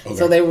happen. Okay.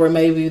 So they were in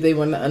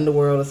the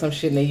underworld or some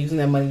shit, and they using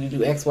that money to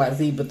do X, Y,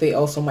 Z. But they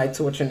also might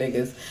torture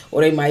niggas,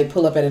 or they might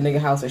pull up at a nigga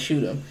house and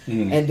shoot him,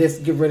 and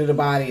just get rid of the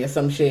body or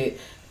some shit.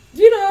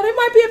 They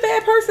might be a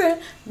bad person,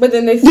 but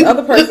then the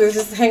other person is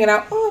just hanging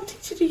out. Oh, I'm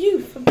teaching the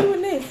youth. I'm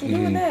doing this. I'm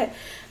doing that.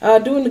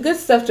 Doing the good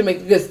stuff to make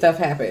the good stuff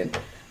happen.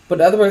 But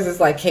the other person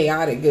is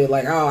chaotic good.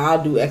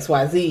 I'll do X,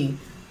 Y, Z.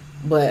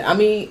 But I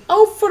mean,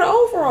 for the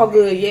overall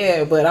good,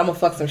 yeah. But I'm gonna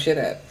fuck some shit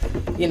up.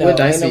 What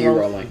dice are you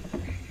rolling?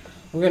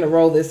 We're gonna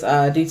roll this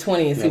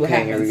D20 and see what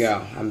happens. Here we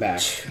go. I'm back.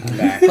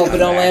 Hope it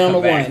don't land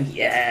on the one.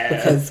 Yeah.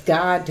 Because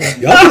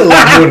goddamn, y'all did a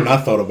lot more than I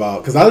thought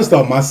about. Because I just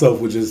thought myself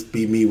would just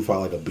be me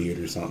without a beard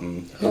or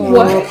something.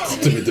 What?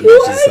 Ultimate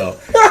dimension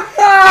self.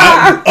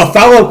 A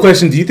follow-up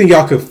question: do you think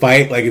y'all could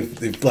fight?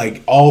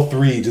 If all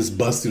three just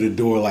bust through the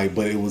door,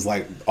 but it was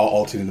all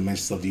alternate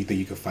dimension stuff? Do you think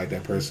you could fight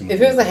that person?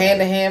 If it was a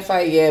hand-to-hand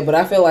fight, yeah. But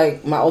I feel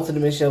my ultimate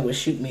dimension would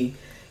shoot me.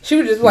 She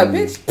would just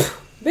bitch.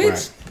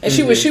 Right. And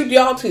she would shoot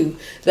y'all too.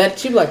 That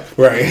she'd be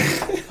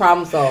right.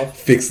 Problem solved.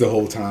 Fix the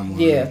whole timeline.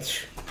 Yeah.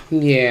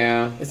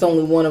 Yeah. It's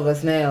only one of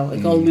us now. It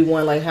can only be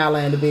one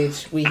Highlander,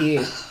 bitch. We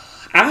here.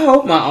 I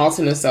hope my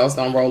alternate selves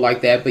don't roll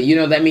like that, but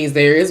that means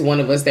there is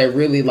one of us that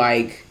really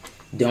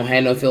don't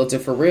have no filter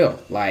for real.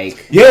 Yeah,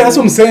 that's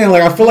what I'm saying.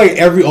 I feel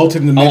every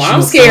alternate dimension. Oh,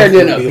 I'm scared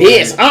than a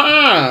bitch.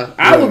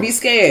 I would be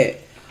scared.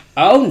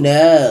 Oh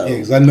no. Yeah,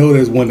 because I know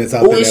there's one that's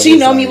out there. Well, she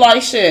know me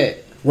like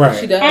shit. Right.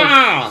 She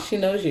does. She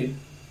knows you.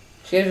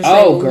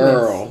 Oh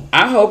girl,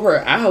 I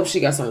hope she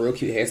got some real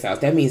cute hairstyles.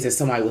 That means there's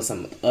somebody with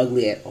some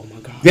ugly ass. Oh my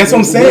god, that's what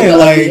I'm saying.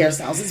 Ugly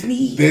hairstyles is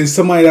me. There's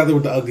somebody out there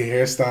with the ugly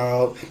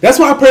hairstyle. That's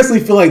why I personally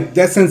feel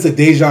that sense of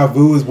deja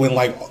vu is when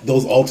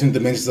those alternate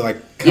dimensions are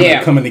kind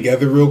of coming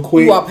together real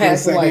quick. You walk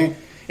past for a second,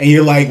 and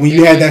you're when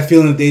you had that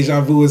feeling of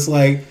deja vu, it's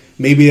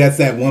maybe that's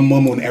that one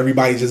moment when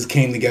everybody just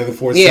came together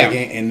for a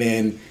second, and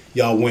then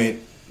y'all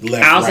went.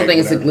 Left, I also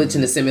think it's a glitch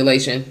in the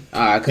simulation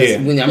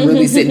because when I'm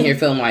really sitting here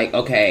feeling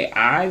okay,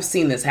 I've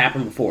seen this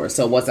happen before.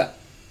 So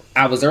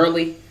I was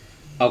early.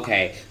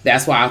 Okay,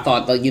 that's why I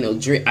thought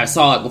I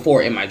saw it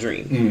before in my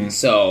dream. Mm.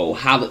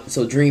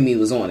 So Dream Me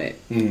was on it.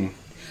 Mm.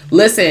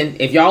 Listen,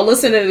 if y'all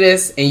listen to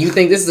this and you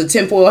think this is a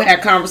tinfoil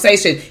hat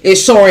conversation, it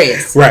sure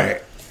is.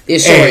 Right. It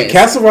sure is.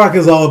 Castle Rock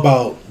is all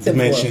about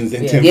dimensions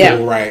and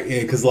tinfoil, right?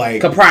 Yeah, because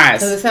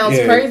comprise. Because it sounds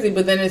crazy,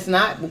 but then it's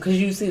not, because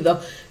you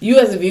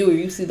as a viewer,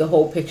 you see the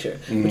whole picture,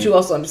 but you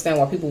also understand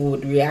why people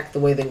would react the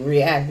way they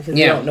react because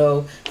you don't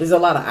know. There's a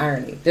lot of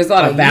irony. There's a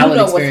lot of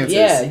valid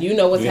experiences. You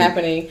know what's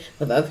happening,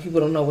 but the other people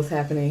don't know what's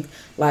happening.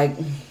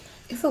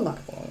 It's a lot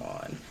going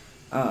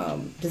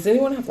on. Does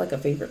anyone have a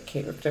favorite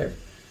character,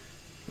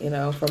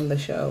 from the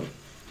show?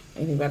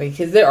 Anybody?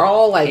 Because they're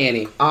all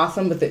Annie.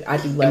 Awesome, but I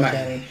do love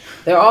Annie.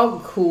 They're all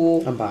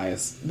cool. I'm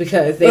biased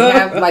because they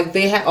have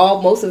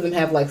most of them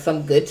have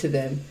some good to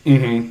them.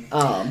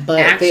 Mm-hmm. But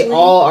actually, they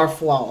all are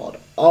flawed.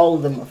 All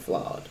of them are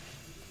flawed.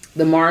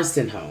 The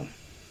Marston home,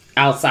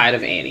 outside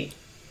of Annie.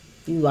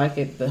 You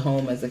like the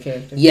home as a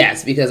character?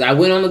 Yes, because I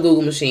went on the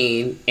Google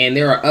machine, and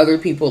there are other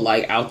people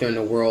out there in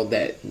the world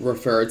that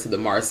refer to the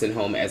Marston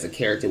home as a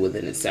character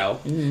within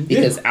itself. Mm-hmm.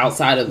 Because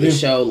outside of the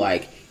show,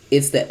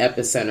 it's the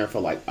epicenter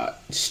for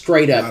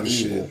straight up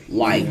evil,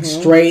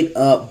 straight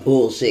up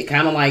bullshit.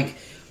 Kind of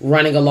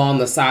running along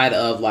the side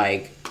of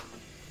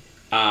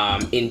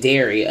in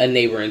Derry, a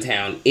neighbor in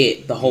town,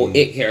 the whole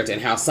It character,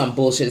 and how some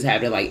bullshit is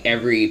happening like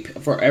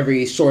for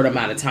every short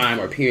amount of time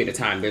or period of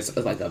time, there's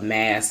like a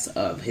mass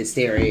of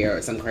hysteria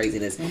or some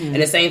craziness. And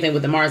the same thing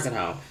with the Marston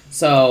home.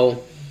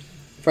 So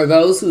for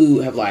those who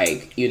have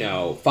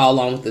follow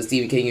along with the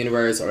Stephen King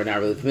universe or are not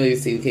really familiar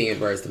with Stephen King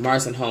universe, the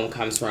Marston home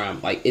comes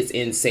from it's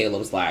in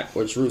Salem's Lot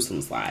or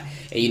Jerusalem's Lot,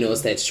 and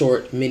it's that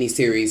short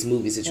miniseries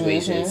movie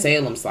situation in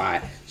Salem's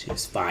Lot. She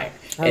was fire,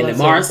 and the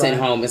Marston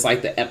home is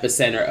like the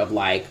epicenter of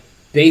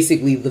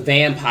basically the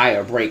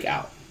vampire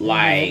breakout.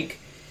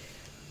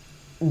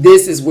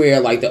 This is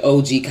where the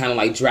OG kind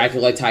of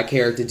Dracula type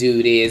character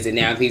dude is, and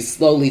now he's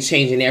slowly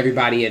changing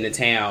everybody in the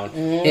town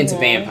into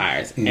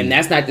vampires. And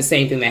that's not the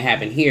same thing that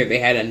happened here. They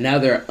had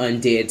another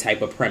undead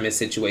type of premise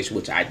situation,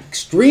 which I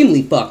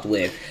extremely fucked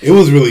with. It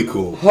was really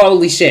cool.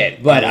 Holy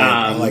shit. But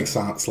I like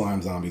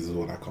slime zombies is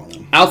what I call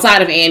them.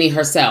 Outside of Annie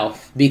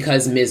herself,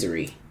 because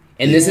Misery.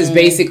 And this is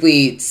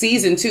basically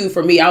season 2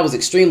 for me. I was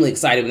extremely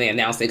excited when they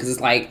announced it because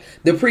it's like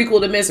the prequel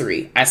to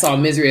Misery. I saw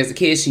Misery as a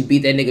kid. She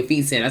beat that nigga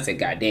feet in. I said,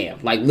 God damn.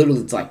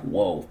 Literally, it's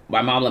whoa.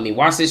 My mom let me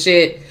watch this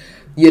shit.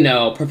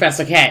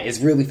 Professor Cat is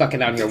really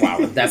fucking out here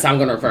wilding. That's how I'm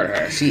going to refer to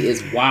her. She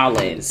is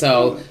wilding.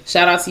 So,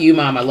 shout out to you,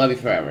 Mom. I love you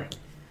forever.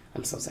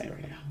 I'm so sad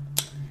right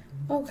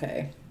now.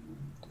 Okay.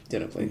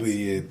 Dinner plates. But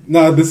yeah.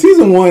 No, the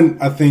season 1,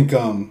 I think...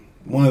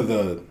 one of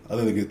the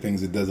other good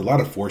things it does a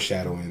lot of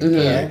foreshadowing.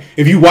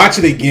 If you watch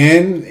it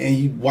again and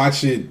you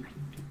watch it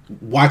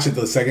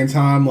the second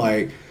time,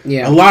 a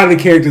lot of the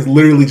characters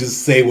literally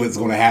just say what's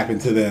going to happen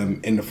to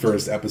them in the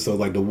first episode.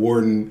 Like the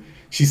warden,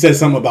 she said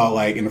something about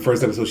in the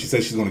first episode she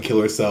said she's going to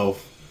kill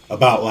herself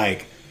about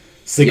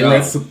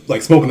cigarettes,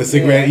 smoking a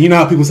cigarette. Yeah. And you know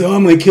how people say, "Oh,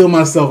 I'm going to kill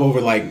myself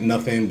over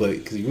nothing," but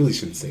because you really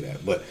shouldn't say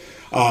that. But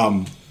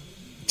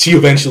she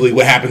eventually,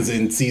 what happens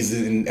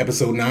in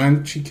episode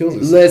 9, she kills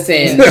herself.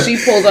 Listen, she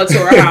pulls up to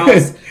her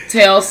house,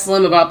 tells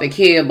Slim about the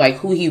kid,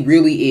 who he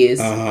really is.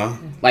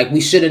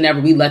 We should have never,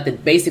 we let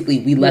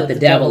the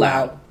devil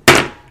out.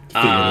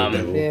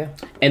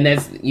 And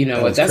that's,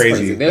 that's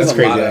crazy. That's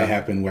crazy that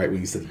happened right when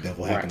you said the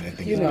devil happened.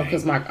 Right.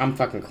 Because I'm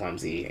fucking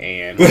clumsy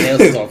and my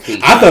nails is all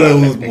feet. I thought it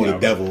was more the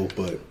devil,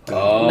 but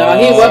no,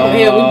 he wasn't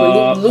here.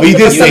 You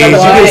did Sage. You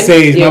did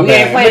Sage. My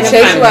bad. We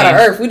chased you out of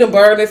Earth. We done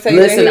burned this Sage.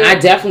 Listen, I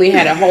definitely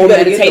had a whole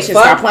meditation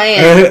start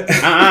playing.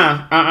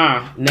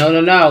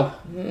 No.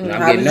 I'm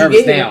getting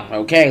nervous now.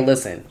 Okay,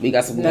 listen, we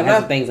got some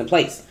things in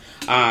place.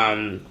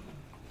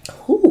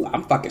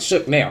 I'm fucking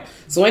shook now.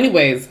 So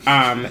anyways,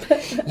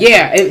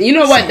 yeah, and you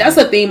know what? That's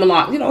a theme a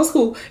lot. It's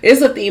cool.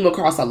 It's a theme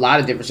across a lot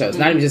of different shows.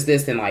 Not even just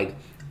this. And I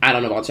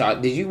don't know about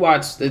y'all. Did you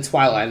watch the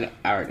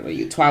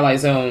Twilight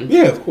Zone?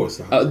 Yeah, of course.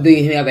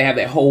 They have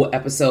that whole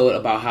episode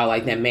about how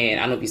that man.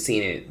 I don't know if you've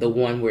seen it. The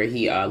one where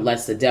he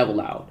lets the devil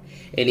out,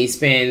 and he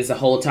spends the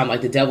whole time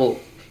the devil.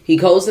 He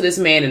goes to this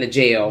man in a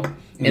jail,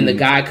 and the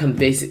guy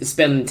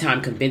spending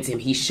time convincing him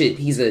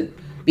he's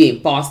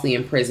being falsely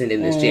imprisoned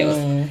in this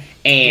jail.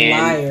 And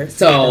liar.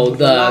 So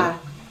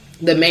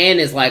the man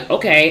is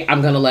okay,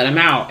 I'm gonna let him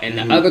out, and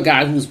the other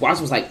guy who's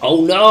watching was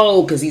oh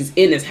no, because he's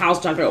in his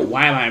house trying to figure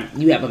out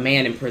you have a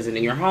man in prison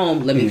in your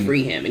home, let me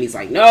free him. And he's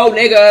no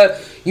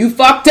nigga, you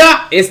fucked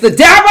up, it's the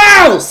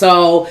devil.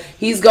 So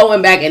he's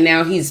going back, and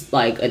now he's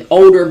an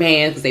older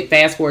man because they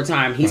fast forward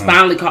time, he's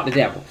finally caught the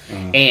devil.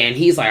 And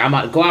he's I'm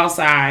about to go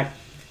outside,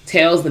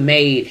 tells the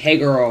maid, hey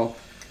girl,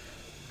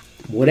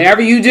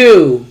 whatever you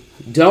do,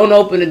 don't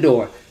open the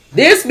door.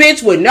 This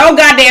bitch with no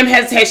goddamn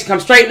hesitation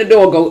comes straight in the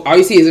door, all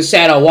you see is a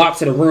shadow, walk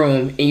to the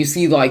room, and you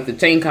see the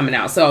thing coming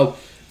out. So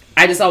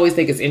I just always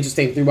think it's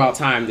interesting throughout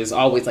time. There's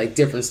always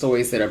different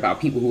stories that are about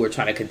people who are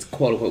trying to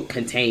quote unquote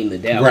contain the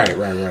devil. Right.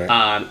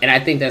 And I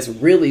think that's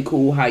really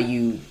cool how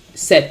you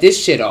set this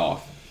shit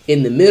off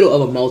in the middle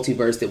of a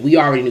multiverse that we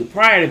already knew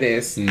prior to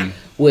this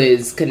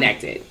was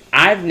connected.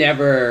 I've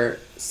never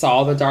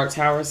saw the Dark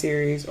Tower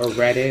series or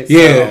read it.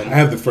 Yeah, I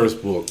have the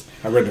first book.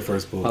 I read the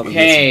first book.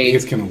 Okay, it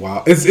gets kind of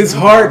wild. It's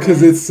hard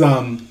because it's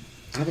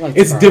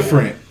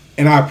different,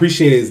 and I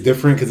appreciate it's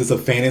different because it's a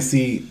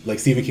fantasy.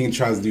 Stephen King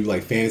tries to do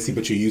fantasy,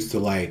 but you're used to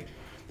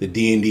the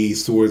D&D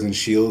swords and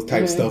shields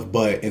type stuff.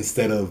 But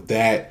instead of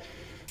that,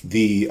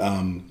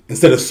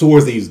 instead of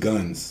swords, they use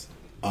guns.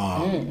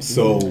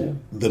 So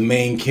the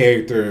main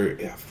character,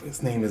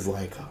 his name is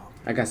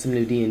I got some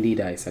new D&D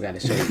dice. I got to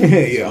show you.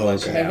 Yeah,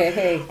 okay.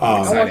 Hey.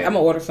 I'm gonna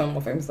order some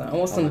more famous. I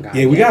want some.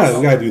 Yeah, we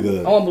gotta do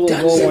the. I want blue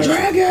Dungeons and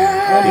Dragons.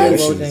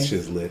 Yeah, that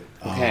shit's lit.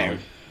 Okay.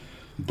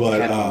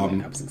 But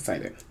I was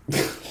excited.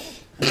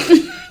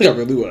 I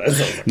really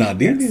was. Nah,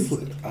 D&D is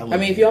lit. I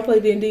mean, if y'all play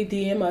D&D,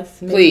 DM us.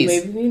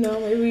 Please. Maybe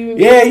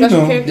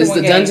This is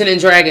the Dungeons and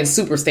Dragons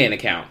Super Stand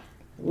account.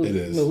 It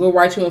is. We'll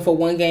write you in for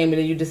one game and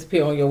then you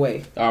disappear on your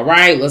way. All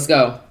right, let's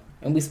go.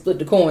 And we split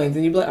the coins,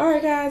 and you be all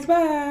right, guys,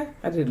 bye.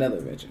 I did another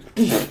adventure.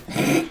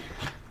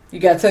 You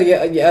gotta tell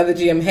your other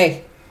GM,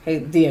 hey,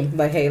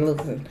 DM, hey,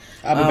 listen,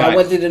 I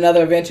went did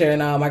another adventure,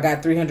 and I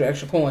got 300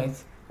 extra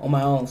coins on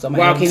my own. So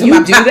can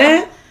you do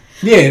that?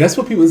 Yeah, that's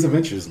what people's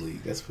Adventures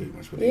League. That's pretty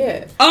much what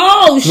they do.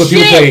 Oh, shit. What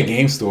people play at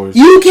game stores.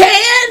 You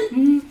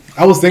can?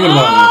 I was thinking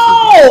about it.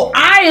 Oh,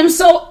 I I am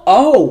so...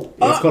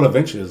 it's called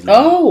Adventures.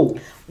 Oh.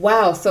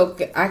 Wow, so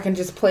I can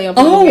just play on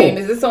the game.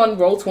 Is this on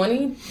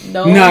Roll20?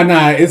 No.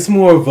 Nah. It's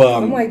more of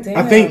I'm like, damn.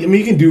 I think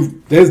you can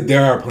do.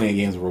 There are playing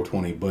games with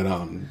Roll20, but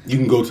you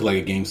can go to like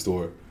a game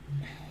store,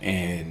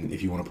 and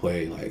if you want to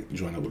play, like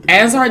join up with.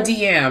 As our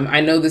DM,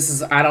 I know this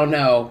is. I don't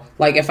know.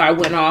 Like if I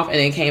went off and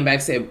then came back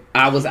and said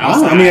I was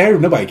outside. I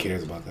mean, nobody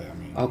cares about that.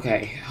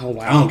 Okay. Oh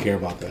wow. I don't care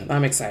about that.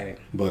 I'm excited.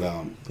 But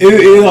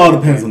it all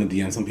depends on the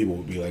DM. Some people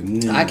would be like,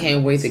 I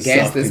can't wait to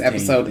gas this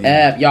episode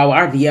up, y'all.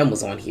 Our DM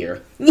was on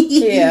here.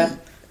 Yeah.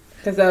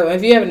 Because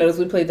if you haven't noticed,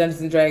 we play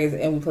Dungeons and Dragons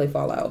and we play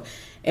Fallout.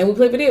 And we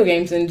play video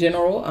games in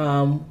general.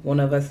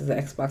 One of us is an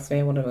Xbox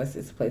fan. One of us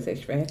is a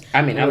PlayStation fan.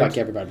 I mean, I like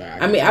everybody.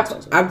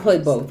 I play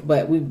both.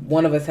 But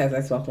one of us has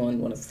Xbox One.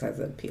 One of us has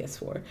a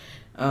PS4.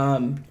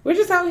 We're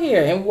just out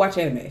here and we watch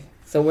anime.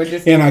 So we're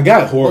just... And I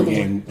got horror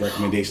game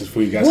recommendations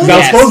for you guys. Because I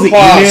was supposed to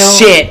email...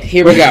 shit.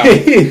 Here we go.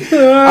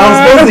 I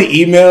was supposed to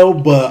email,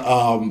 but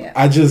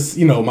I just,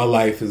 my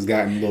life has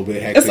gotten a little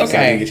bit hectic. It's okay. So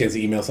I didn't get a chance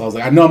to email. So I was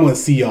like, I know I'm going to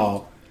see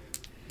y'all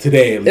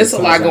today. There's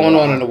a lot going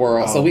on in the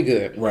world, so we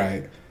good.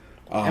 Right.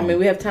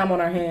 We have time on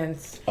our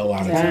hands. A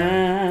lot of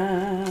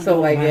time.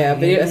 So,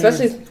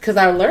 especially because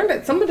I learned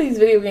that some of these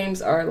video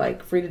games are,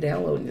 like, free to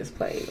download and just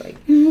play. Like,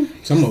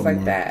 some of them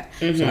like that.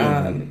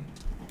 Mm-hmm.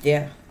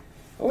 Yeah.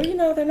 Or,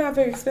 they're not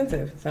very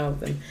expensive, some of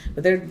them.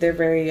 But they're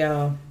very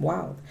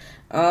wild.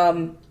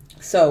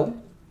 So,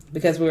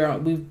 because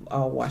we've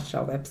all watched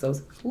all the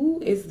episodes, who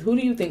do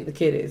you think the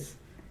kid is?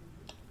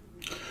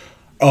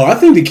 Oh, I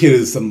think the kid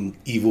is some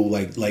evil,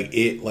 like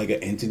an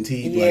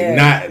entity,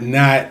 yeah.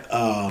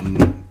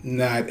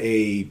 not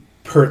a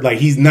like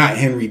he's not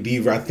Henry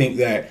Deaver. I think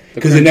that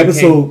because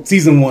in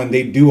season 1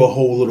 they do a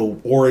whole little,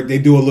 or they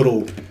do a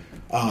little.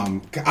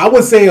 I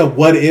would say a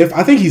what if.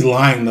 I think he's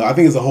lying though. I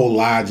think it's a whole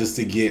lie just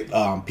to get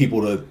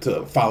people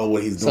to follow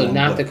what he's doing. So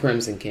not the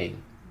Crimson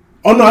King.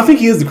 Oh no, I think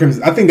he is the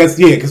Crimson. I think that's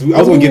because I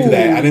was going to get to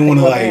that. I didn't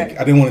want to I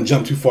didn't want to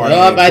jump too far. No,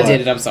 I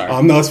did it. I'm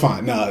sorry. No, it's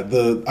fine.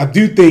 No, I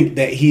do think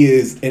that he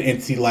is an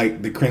entity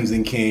like the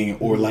Crimson King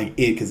or like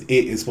it, because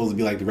it is supposed to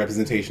be like the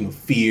representation of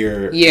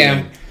fear. Yeah.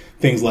 And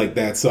things like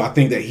that. So I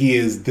think that he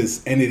is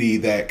this entity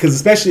that, because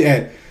especially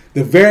at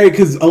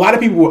because a lot of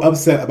people were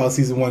upset about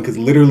season 1 because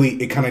literally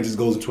it kind of just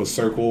goes into a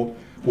circle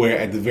where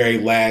at the very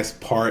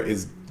last part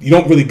is you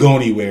don't really go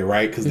anywhere,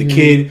 right? Because the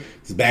kid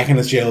is back in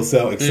his jail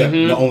cell, except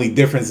the only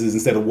difference is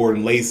instead of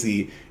Warden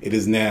Lacey, it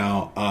is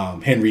now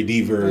Henry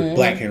Deaver,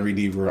 Black Henry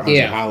Deaver,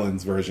 Andre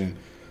Holland's version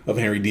of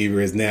Henry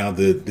Deaver is now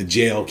the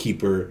jail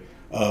keeper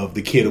of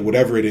the kid or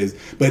whatever it is.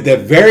 But at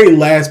that very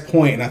last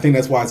point, and I think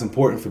that's why it's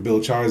important for Bill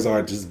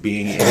Charizard just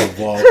being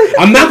involved.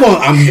 I'm not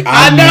going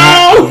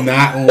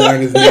to learn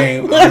his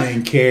name. I don't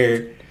even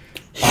care.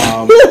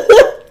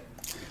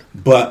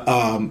 But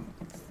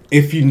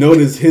if you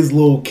notice his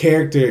little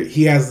character,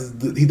 he does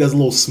a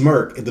little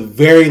smirk at the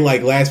very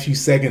last few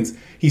seconds.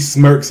 He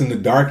smirks in the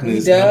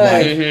darkness. He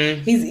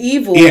does. He's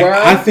evil, yeah, bro.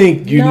 I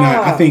think you're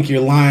not. I think you're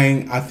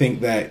lying. I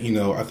think that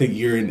I think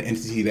you're an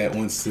entity that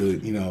wants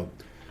to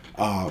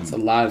it's a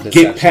lot of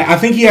deception. I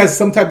think he has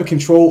some type of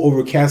control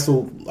over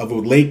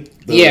Lake.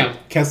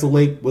 Castle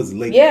Lake was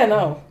Lake. Yeah,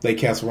 no. Lake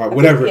Castle Rock,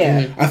 whatever.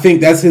 I think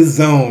that's his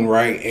zone,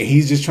 right? And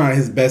he's just trying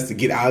his best to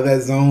get out of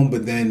that zone,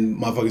 but then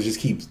motherfuckers just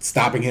keep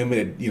stopping him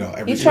at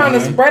every. He's trying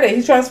to spread it.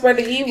 He's trying to spread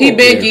the evil. He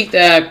been geeked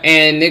up,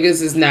 and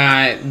niggas is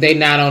not. They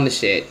not on the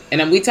shit,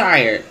 and we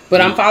tired.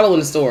 But I'm following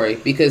the story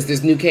because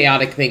there's new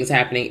chaotic things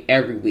happening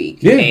every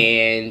week. Yeah,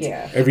 and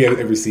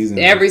every season.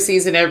 Every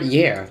season,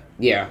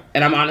 yeah.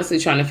 And I'm honestly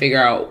trying to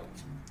figure out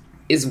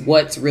is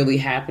what's really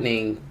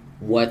happening.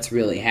 Yeah.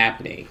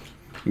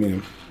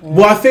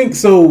 Well, I think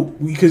so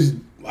because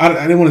I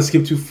didn't want to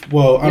skip too.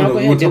 Well, I don't know.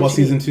 We want to talk about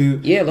season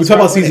 2. Yeah, we talk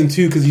about season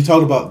 2 because you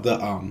talked about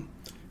the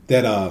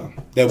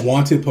that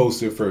wanted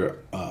poster for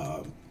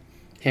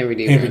Henry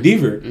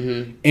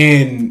Deaver,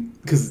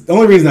 and because the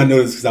only reason I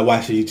noticed because I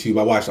watched YouTube.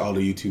 I watched all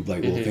the YouTube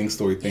little things,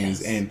 story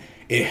things, and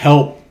it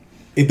helped.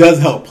 It does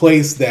help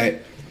place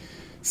that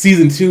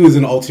season 2 is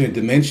an alternate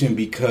dimension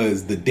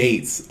because the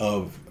dates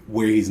of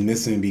where he's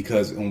missing,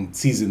 because on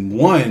season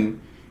 1,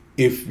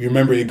 if you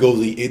remember, it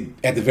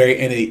at the very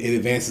end it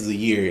advances a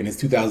year, and it's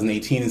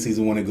 2018 in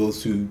season 1. It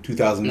goes to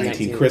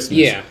 2019 Christmas.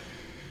 Yeah.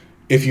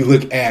 If you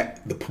look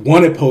at the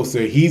wanted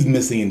poster, he's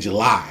missing in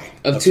July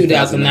of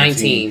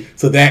 2019.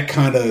 So that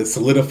kind of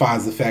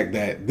solidifies the fact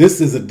that this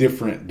is a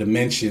different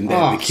dimension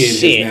that the kid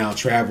has now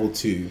traveled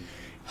to.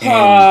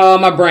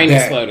 And my brain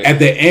exploded. At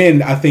the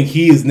end, I think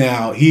he is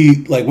now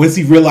once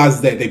he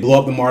realizes that they blow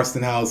up the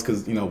Marston house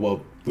because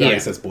we already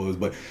said spoilers,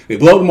 but they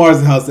blow up the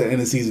Marston house at the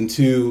end of season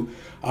 2,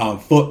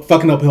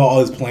 fucking up all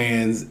his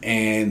plans,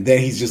 and then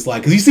he's just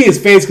like, because you see his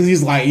face, because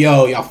he's like,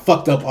 yo, y'all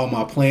fucked up all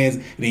my plans,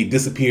 and he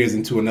disappears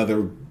into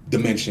another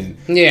dimension.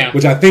 Yeah,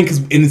 which I think is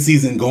in the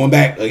season, going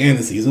back again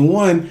to season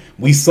 1,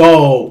 we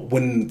saw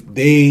when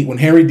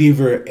Henry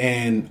Deaver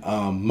and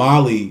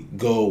Molly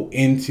go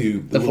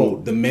into the little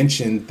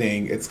dimension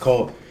thing. It's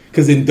called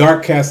because in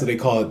Dark Castle they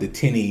call it the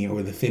Tinny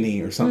or the Thinny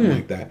or something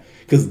like that.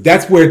 Because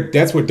that's where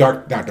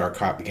Dark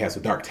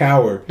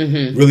Tower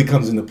really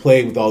comes into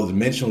play with all the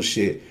dimensional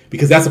shit.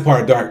 Because that's a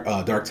part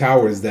of Dark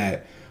Tower is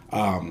that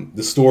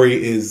the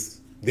story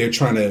is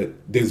there's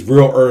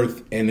real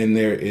Earth and then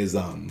there is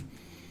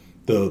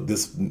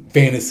this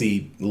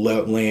fantasy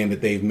land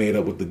that they've made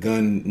up with the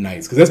gun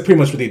knights. Because that's pretty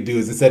much what they do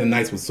is instead of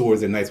knights with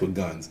swords, they're knights with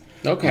guns.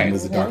 Okay.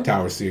 It's the Dark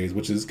Tower series,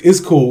 which is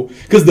cool.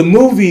 Because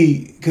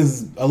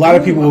a lot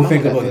of people will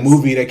think of a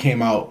movie that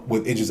came out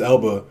with Idris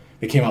Elba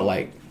that came out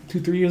like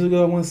 2-3 years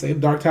ago, I want to say,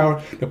 Dark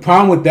Tower. The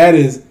problem with that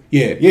is,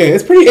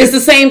 it's pretty... It's the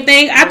same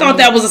thing? I thought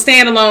that was a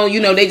standalone,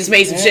 they just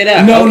made some shit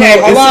up. No,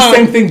 it's the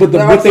same thing, but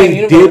what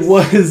they did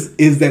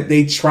is that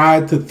they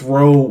tried to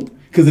throw...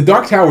 Because the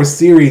Dark Tower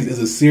series is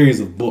a series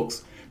of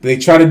books. They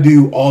try to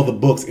do all the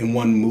books in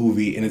one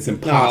movie, and it's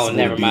impossible. Oh,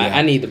 never mind.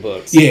 I need the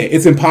books. Yeah,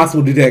 it's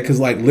impossible to do that because,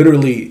 like,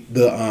 literally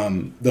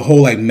the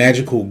whole like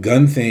magical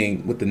gun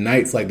thing with the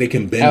knights, like they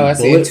can bend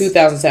bullets. See, in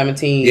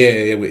 2017.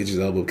 Yeah, with Idris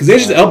Elba because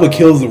Idris Elba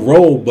kills the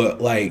role,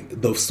 but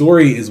like the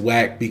story is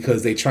whack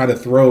because they try to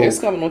throw. It's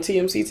coming on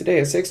TMC today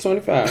at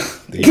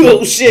 6:25.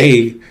 Oh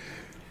shit!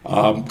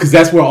 Because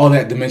that's where all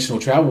that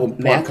dimensional travel.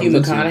 Matthew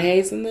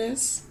McConaughey's in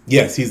this.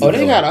 Yes, he's.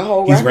 They got a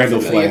whole he's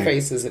Randall Flagg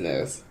faces in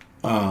this.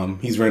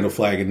 He's Randall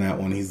Flagg in that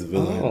one. He's the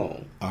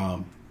villain.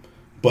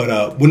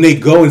 But when they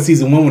go in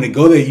season 1, when they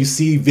go there, you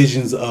see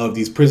visions of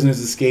these prisoners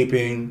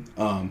escaping.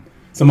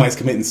 Somebody's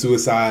committing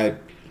suicide.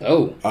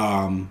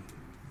 And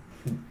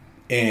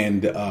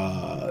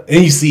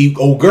you see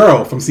old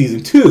girl from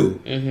season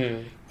 2.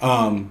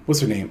 Mm-hmm. What's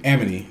her name?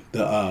 Amity.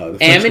 The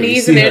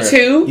Amity's in there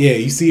too. Yeah,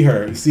 you see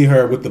her. You see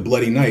her with the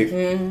bloody knife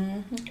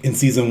in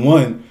season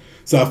 1.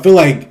 So I feel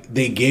like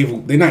they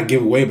not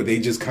give away, but they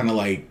just kind of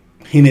like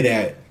hinted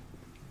at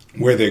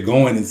where they're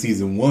going in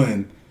season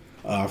 1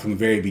 from the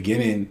very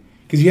beginning,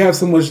 because you have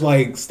so much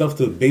like stuff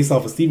to base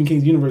off of Stephen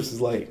King's universe. Is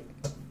like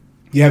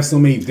you have so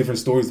many different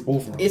stories to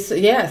pull from.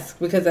 Yes,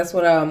 because that's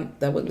what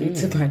that would lead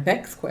to my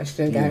next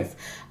question, guys.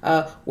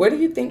 Where do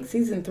you think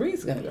season 3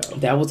 is going to go?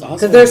 That was awesome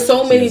because there's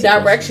so many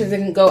directions it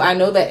can go. I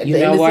know that at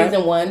the end of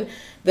season 1.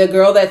 The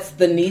girl that's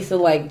the niece of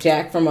like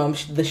Jack from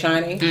The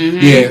Shining,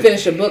 she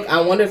finished a book.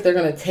 I wonder if they're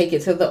gonna take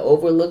it to the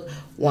Overlook.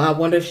 Well, I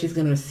wonder if she's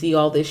gonna see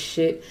all this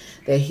shit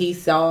that he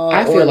saw.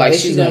 I feel like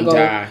she's gonna go,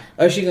 die,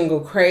 or she's gonna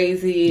go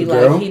crazy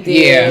like he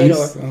did. Yeah,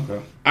 what's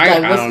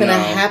gonna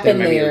happen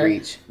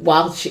there?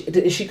 While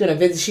is she gonna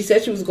visit? She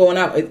said she was going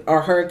out.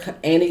 Are her and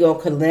Annie gonna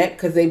connect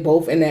because they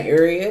both in that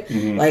area?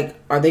 Like,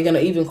 are they gonna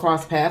even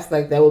cross paths?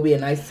 Like, that would be a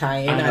nice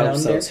tie-in. I hope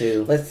so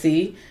too. Let's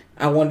see.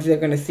 I wonder if they're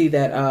going to see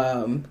that,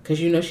 because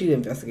she's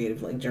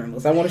investigative like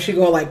journalist. I wonder if she's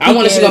going to like. I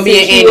wonder if she's going to be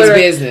in Annie's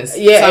business.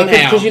 Yeah,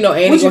 somehow. Because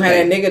Annie's going to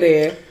have that nigga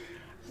there.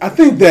 I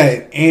think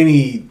that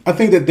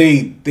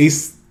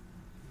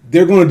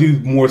they're going to do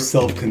more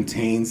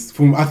self-contained.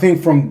 From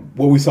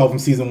what we saw from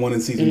season 1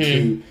 and season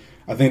 2,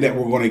 I think that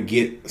we're going to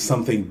get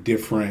something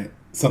different,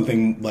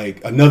 something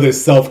like another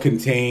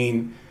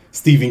self-contained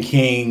Stephen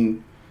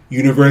King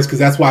universe. Because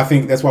that's why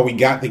that's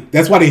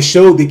why they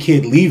showed the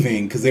kid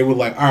leaving, because they were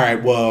like, all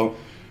right, well,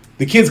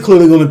 the kid's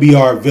clearly going to be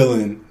our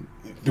villain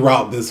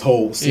throughout this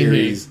whole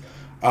series.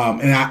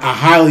 And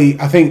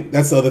I think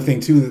that's the other thing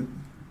too, that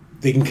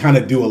they can kind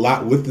of do a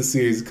lot with the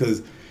series,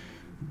 because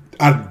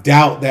I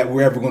doubt that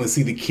we're ever going to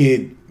see the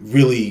kid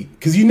really,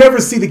 because you never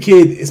see the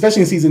kid,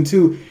 especially in season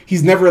 2,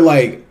 he's never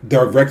like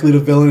directly the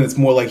villain. It's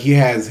more like he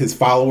has his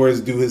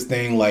followers do his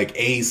thing, like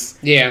Ace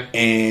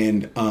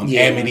and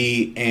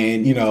Amity,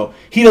 and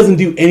he doesn't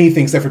do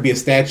anything except for be a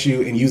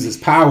statue and use his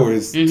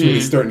powers to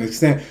a certain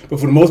extent. But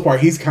for the most part,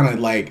 he's kind of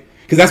like,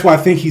 because that's why I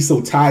think he's so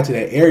tied to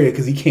that area,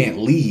 because he can't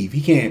leave. He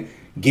can't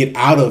get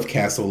out of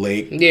Castle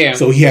Lake. Yeah.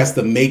 So he has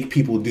to make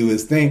people do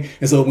his thing.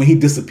 And so when he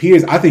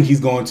disappears, I think he's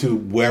going to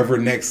wherever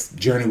next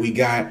journey we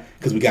got,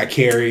 because we got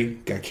Carrie.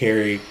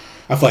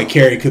 I feel like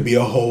Carrie could be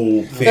a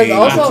whole thing.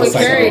 Because also with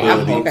Carrie,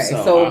 I hope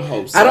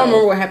so. I don't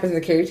remember what happens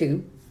in Carrie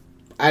 2.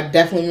 I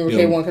definitely remember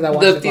Carrie 1 because I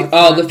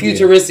watched the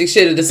futuristic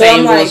shit of the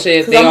same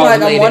bullshit.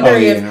 I'm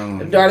wondering if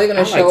are they going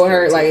to show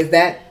her, like, is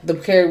that the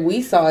Carrie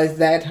we saw? Is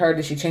that her?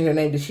 Did she change her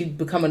name? Did she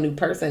become a new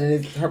person? And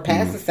is her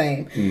past the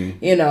same?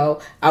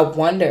 I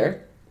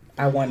wonder.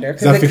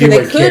 Because I forget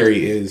where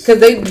Carrie is. Because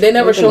they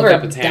never show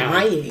her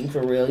dying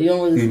for real. You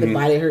don't really see the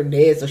body of her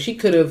dead. So she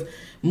could have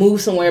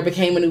moved somewhere,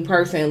 became a new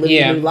person, and lived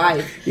a new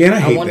life. Yeah, and I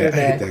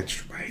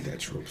hate that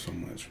trope so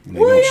much.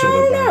 Well, I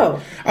don't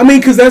know. I mean,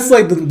 because that's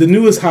like the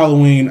newest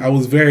Halloween. I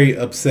was very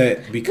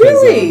upset because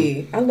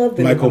I love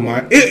the Michael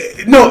Myers.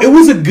 It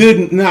was a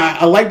good.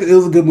 I liked it. It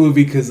was a good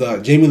movie because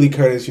Jamie Lee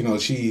Curtis.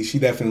 She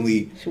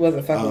definitely she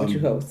wasn't fucking with you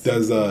hosts.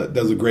 Does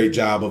a great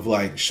job of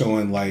like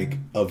showing like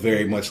a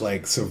very much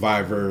like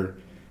survivor.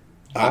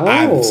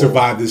 I've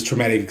survived this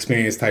traumatic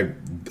experience type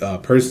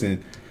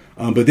person.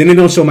 But then they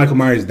don't show Michael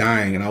Myers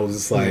dying, and I was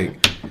just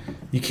like,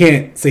 you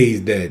can't say he's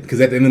dead, because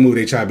at the end of the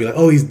movie they try to be like,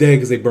 oh, he's dead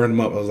because they burned him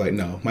up. I was like,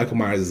 no, Michael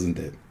Myers isn't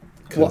dead.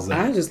 Well,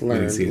 I just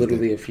learned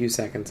literally a few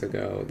seconds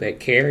ago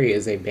that Carrie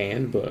is a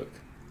banned book.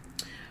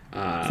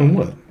 From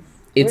what?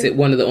 It's at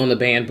one of on the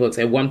banned books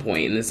at one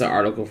point, and this is an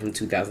article from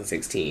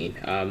 2016.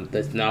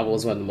 The novel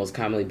is one of the most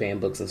commonly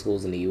banned books in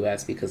schools in the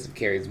U.S. because of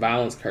Carrie's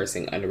violence,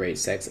 cursing, underage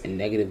sex, and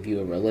negative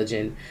view of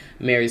religion.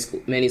 Many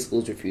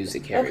schools refuse to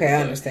carry. Okay,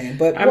 I understand,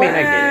 but I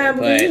get it.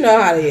 But you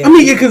know how to. I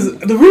mean, because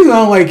the reason I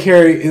don't like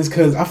Carrie is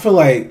because I feel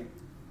like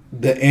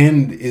the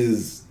end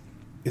is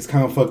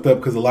kind of fucked up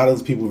because a lot of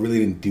those people really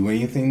didn't do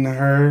anything to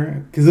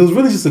her because it was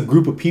really just a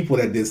group of people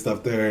that did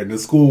stuff there, and the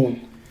school.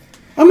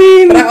 I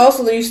mean,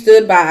 but you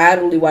stood by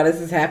idly while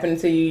this is happening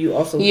to you. You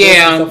also, but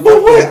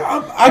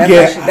I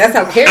get that's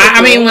how Carrie.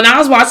 I mean, when I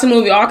was watching the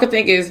movie, all I could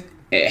think is,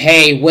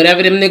 hey,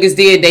 whatever them niggas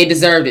did, they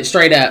deserved it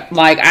straight up.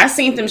 Like, I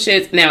seen them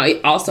shits. Now, I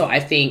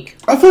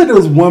feel like there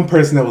was one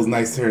person that was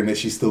nice to her and that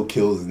she still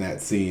kills in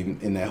that scene,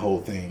 in that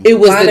whole thing. It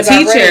was the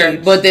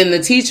teacher, but then the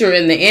teacher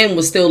in the end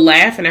was still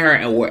laughing at her.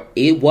 And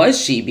it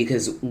was she,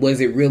 because was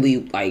it really,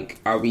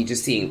 like, are we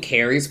just seeing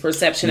Carrie's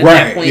perception at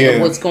that point of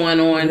what's going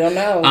on? I don't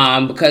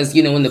know. Because,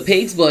 when the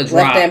Pig's Blood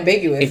dropped,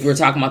 ambiguous. if we're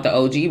talking about the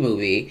OG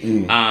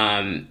movie,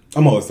 I'm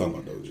always talking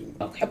about the OG.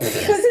 Okay.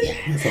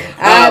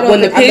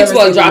 When the Pig's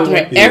Blood dropped,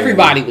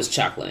 everybody was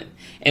chuckling.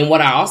 And what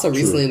I also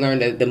recently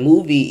learned that the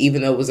movie,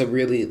 even though it was a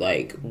really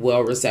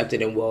well received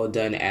and well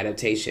done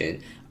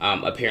adaptation,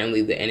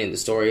 apparently the end of the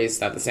story is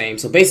not the same.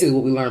 So basically,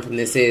 what we learned from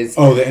this is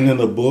the end of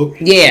the book.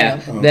 Yeah,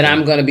 that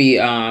I'm going to be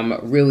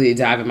really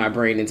diving my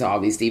brain into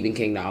all these Stephen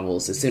King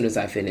novels as soon as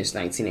I finish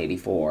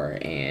 1984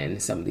 and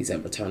some of these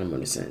other Toni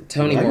Morrison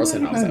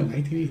also.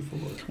 1984.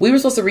 We were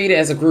supposed to read it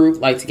as a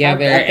group,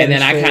 together, and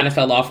then I kind of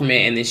fell off from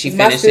it, and then she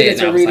finished it,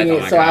 and I was like, oh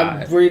my God.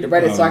 I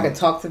read it so I could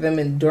talk to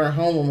them during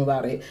homeroom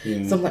about it.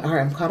 Yeah. So I'm like, all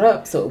right, I'm caught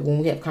up. So when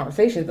we have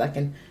conversations, I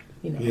can,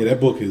 Yeah, that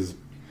book is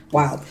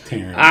wild.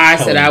 I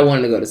said I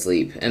wanted to go to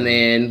sleep, and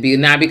then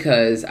not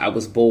because I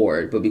was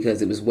bored, but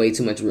because it was way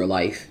too much real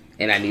life,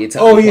 and I needed to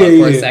unplug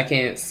for a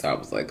second. So I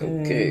was like,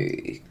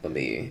 okay, let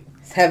me.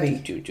 It's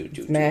heavy.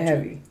 It's mad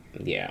heavy.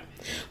 Yeah,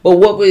 but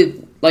what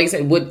would, like I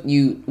said,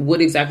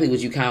 what exactly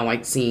would you kind of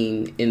like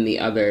seeing in the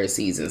other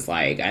seasons?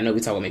 Like, I know we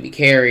talk about maybe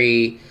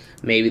Carrie.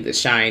 Maybe The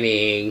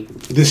Shining.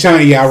 The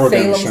Shining, I wrote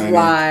down The Shining. Salem's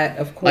Lot,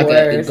 of course.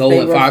 Like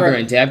go farther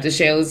in depth to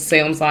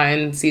Salem's Lot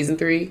in season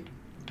 3?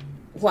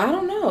 Well, I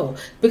don't know.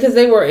 Because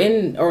they were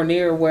in or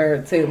near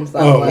where Salem's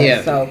Lot was.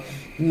 Yeah. So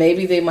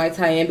maybe they might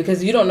tie in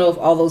because you don't know if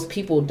all those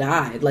people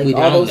died. Like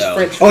all those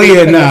French people.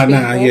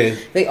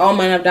 They all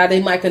might have died.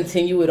 They might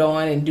continue it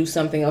on and do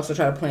something else or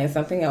try to plan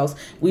something else.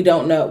 We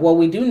don't know. Well,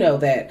 we do know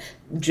that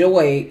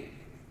Joy...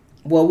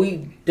 Well,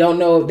 we don't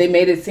know. They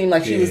made it seem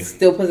like she was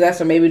still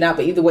possessed, or maybe not.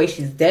 But either way,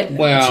 she's dead now.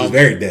 Well, she's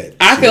very dead.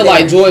 I feel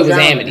like Joy was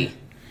Amity.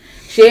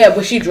 Yeah,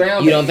 but she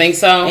drowned. You don't think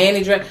so?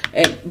 Annie drowned.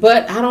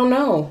 But I don't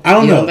know. I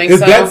don't know. Think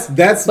so?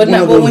 That's but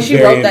no. But when she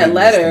wrote that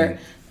letter,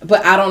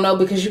 but I don't know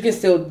because you can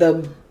still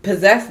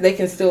possessed. They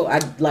can still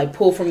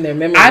pull from their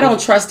memory. I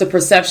don't trust the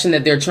perception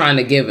that they're trying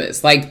to give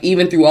us. Like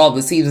even through all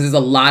the seasons, there's a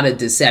lot of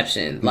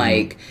deception. Mm-hmm.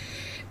 Like.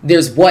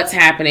 There's what's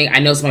happening. I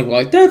know somebody will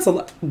be like, that's a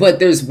lot. But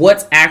there's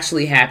what's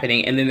actually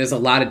happening. And then there's a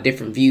lot of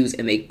different views.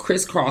 And they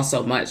crisscross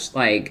so much.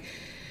 Like,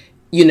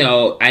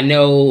 I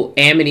know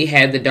Amity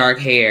had the dark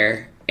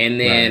hair. And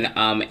then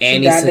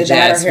Annie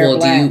suggests, well,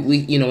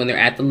 when they're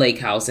at the lake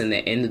house in the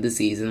end of the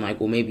season, like,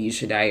 well, maybe you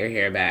should dye your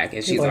hair back.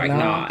 And she's like,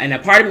 nah. And a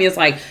part of me is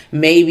like,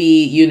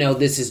 maybe,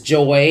 this is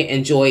Joy.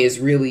 And Joy is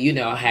really,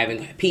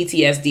 having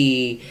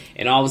PTSD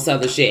and all this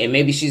other shit. And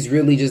maybe she's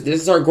really this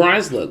is her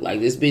grunge look.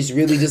 Like, this bitch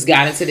really just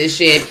got into this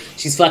shit.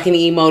 She's fucking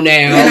emo now.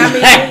 And I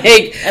mean, I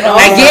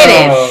get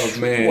it. Oh,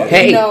 man. Well,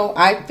 hey.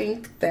 I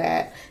think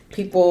that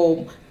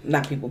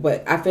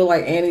but I feel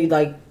like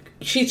Annie,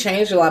 she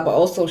changed a lot, but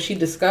also she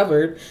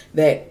discovered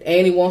that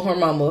Annie wasn't her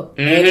mama.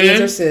 Mm-hmm. Annie is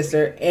her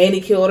sister.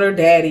 Annie killed her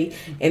daddy,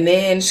 and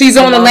then she's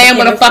on the land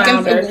with a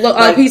fucking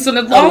piece of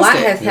the A lot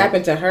has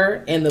happened to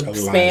her in the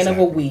span of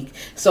a week.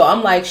 So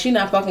I'm like, she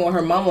not fucking with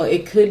her mama.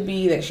 It could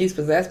be that she's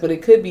possessed, but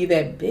it could be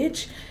that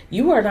bitch.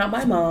 You are not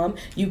my mom.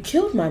 You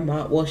killed my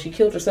mom. Well, she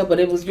killed herself, but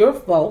it was your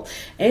fault.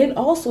 And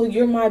also,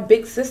 you're my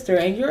big sister,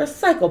 and you're a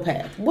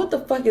psychopath. What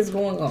the fuck is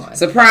going on?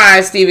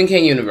 Surprise, Stephen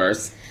King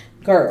universe,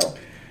 girl.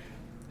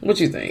 What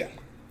you think?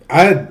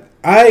 I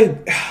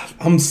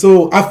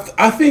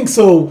think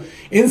so.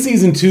 In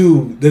season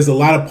 2, there's a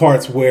lot of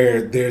parts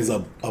where there's a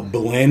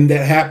blend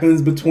that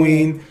happens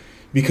between,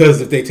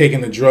 because if they take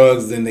in the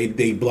drugs, then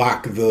they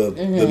block the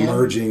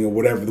merging or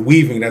whatever, the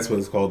weaving. That's what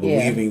it's called, the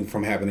weaving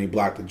from happening. They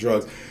block the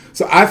drugs.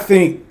 So I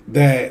think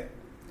that.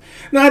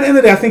 No, at the end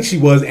of the day, I think she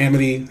was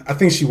Amity.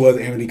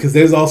 Because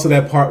there's also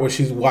that part where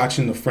she's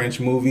watching the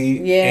French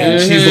movie,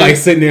 and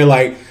she's sitting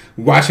there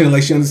watching it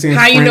like she understands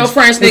How French. You know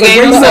French? They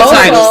gave no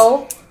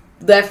subtitles.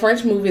 That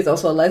French movie is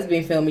also a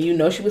lesbian film,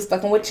 and she was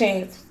fucking with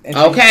Chance.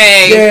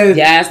 Okay.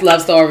 Yes,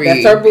 love story.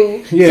 That's her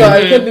boo. Yeah. So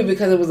it could be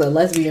because it was a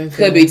lesbian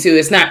film. Could be too.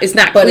 It's not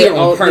clear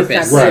on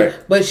purpose. Right.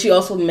 But she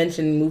also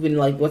mentioned moving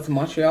to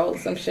Montreal or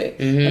some shit.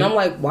 Mm-hmm. And I'm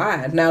like,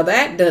 why? Now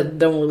that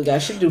don't really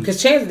got shit to do,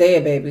 because Chance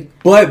dead, baby.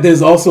 But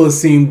there's also a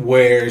scene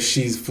where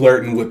she's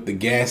flirting with the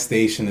gas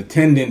station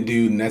attendant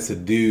dude, and that's a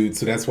dude.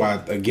 So that's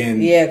why,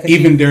 again,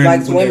 even during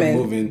when they're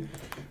moving.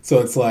 So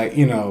it's like,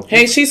 you know,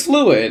 hey, she's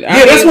fluid.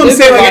 Yeah, that's what I'm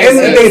saying. Like, at the end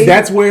of the day,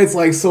 that's where it's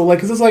like, so like,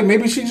 because it's like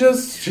maybe she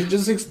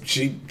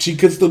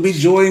could still be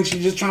Joy, and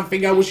she's just trying to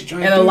figure out what she's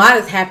trying to do. And a lot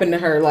has happened to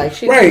her, like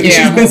she's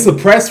been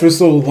suppressed for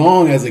so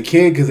long as a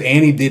kid because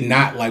Annie did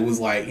not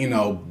was like, you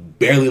know,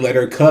 barely let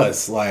her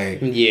cuss,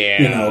 like, you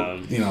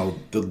know,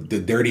 the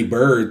dirty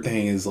bird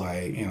thing is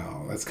like, you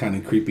know, that's kind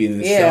of creepy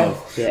in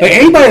itself. Yeah. Like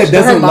anybody that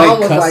doesn't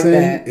like cussing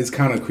is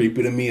kind of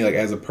creepy to me. Like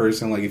as a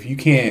person, like if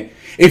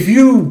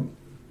you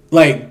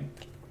like.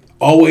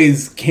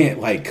 Always can't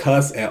like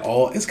cuss at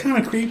all. It's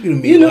kind of creepy to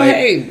me. You know, like,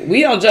 hey,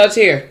 we don't judge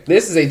here.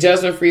 This is a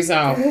judgment-free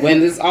zone. When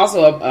there's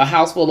also a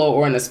house full of,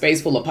 or in a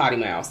space full of potty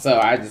mouths. So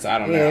I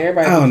don't know.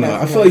 I don't know.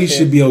 I feel like you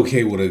should be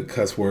okay with a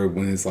cuss word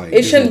when it's like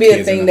it shouldn't be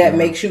a thing that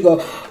makes you go,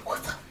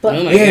 what the fuck?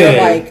 You're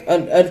like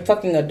a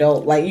fucking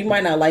adult. Like you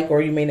might not like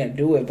or you may not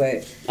do it,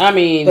 but some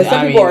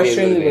people are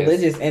extremely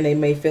religious and they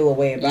may feel a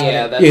way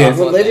about it.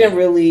 Religion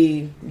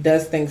really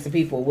does things to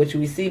people, which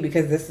we see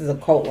because this is a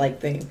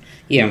cult-like thing.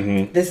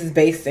 Yeah, this is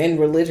based in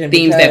religion.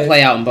 Themes that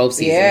play out in both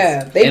seasons.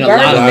 Yeah, they burn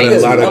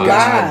motherfuckers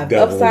alive,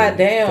 upside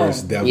down.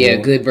 Yeah,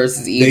 good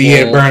versus evil.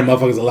 They burn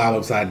motherfuckers alive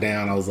upside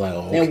down. I was like,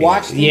 okay. And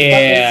watch them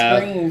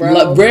fucking scream,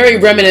 bro. Very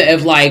remnant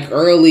of like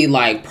early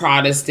like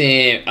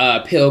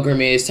Protestant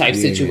pilgrimage type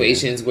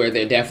situations where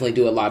they definitely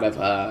do a lot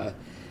of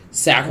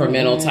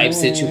sacramental type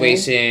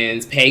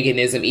situations,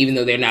 paganism, even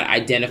though they're not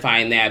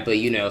identifying that, but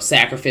you know,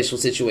 sacrificial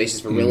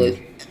situations for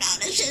religion. No,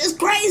 this shit is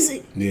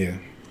crazy. Yeah,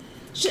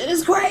 shit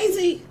is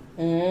crazy.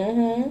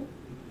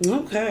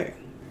 Okay,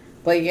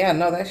 but yeah,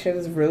 no, that shit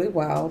is really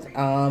wild.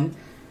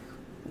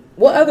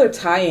 What other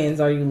tie-ins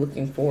are you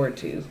looking forward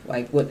to?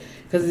 Like what?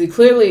 Because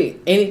clearly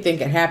anything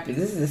can happen.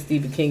 This is a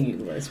Stephen King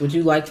universe. Would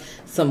you like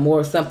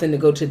something to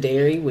go to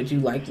Derry? Would you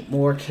like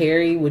more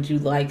Carrie? Would you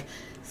like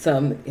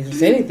if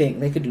there's anything,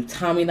 they could do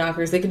Tommy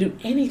knockers. They could do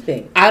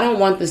anything. I don't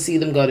want to see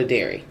them go to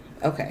Derry.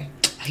 Okay.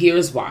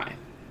 Here's why.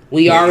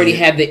 We already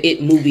have the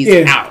It movies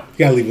out.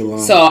 You gotta leave it alone.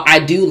 So I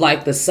do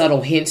like the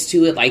subtle hints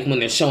to it, like when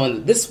they're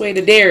showing this way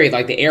to Derry,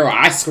 like the arrow.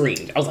 I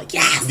screamed. I was like,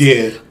 yes.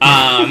 Yeah.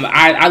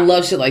 I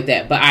love shit like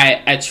that. But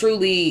I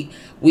truly.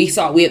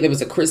 There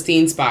was a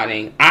Christine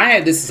spotting.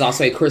 This is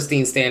also a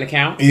Christine Stan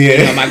account. Yeah.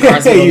 You know, my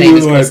car's middle name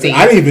is Christine.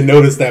 I didn't even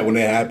notice that when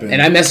it happened.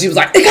 And I messaged you, was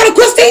like, they got a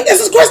Christine?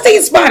 This is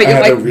Christine spotting. I'm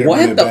like,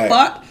 what the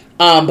fuck?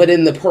 But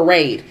in the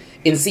parade,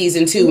 in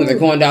season 2, when they're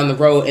going down the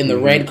road in the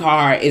red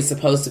car, is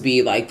supposed to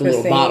be like the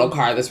little model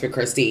car that's for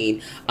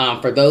Christine.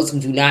 For those who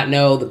do not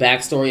know the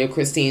backstory of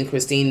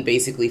Christine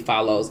basically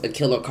follows a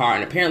killer car.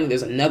 And apparently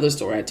there's another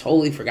story. I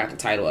totally forgot the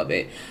title of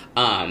it.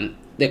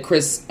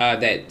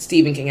 That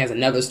Stephen King has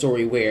another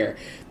story where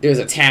there's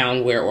a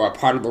town or a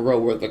part of the road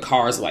where the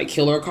cars are like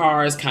killer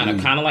cars, kind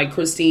of like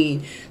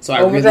Christine. So I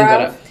really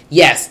want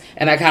to,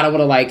 and I kind of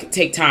want to like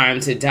take time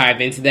to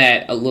dive into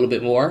that a little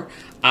bit more.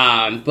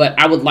 But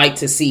I would like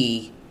to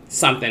see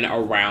something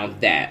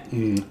around that.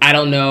 I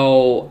don't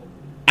know.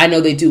 I know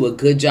they do a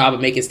good job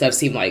of making stuff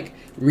seem like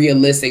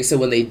realistic, so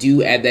when they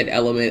do add that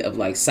element of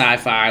like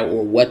sci-fi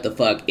or what the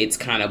fuck, it's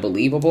kind of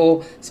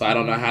believable. So I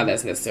don't know how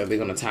that's necessarily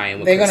going to tie in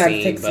with they're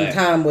Christine. They're going to have to take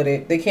some time with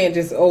it. They can't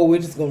just, we're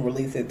just going to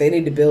release it. They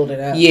need to build it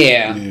up.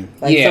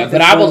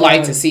 But I would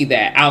like to see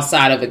that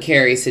outside of a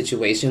Carrie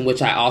situation,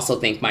 which I also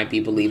think might be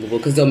believable,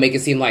 because they'll make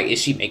it seem like,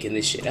 is she making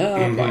this shit up?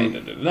 Like,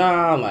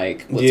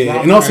 like, what's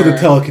wrong and also the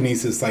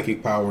telekinesis,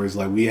 psychic powers,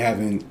 like we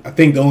haven't, I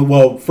think the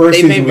only, first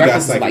they season made we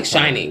got psychic like powers.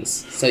 Shinings,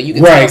 so you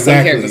can tell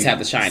some characters have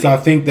the Shining. So I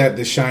think that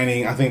the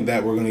Shining, I think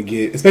that we're going to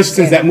get, especially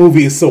since that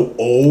movie is so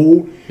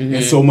old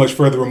and so much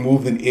further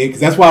removed than it. Because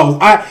that's why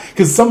I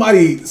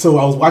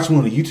was watching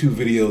one of the YouTube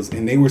videos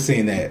and they were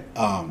saying that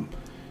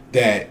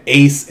that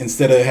Ace,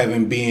 instead of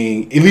having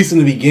being, at least in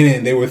the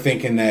beginning, they were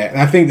thinking that,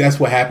 and I think that's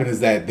what happened,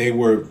 is that they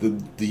were, the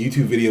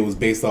YouTube video was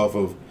based off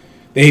of,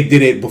 they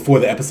did it before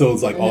the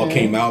episodes like all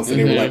came out, so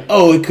they were like,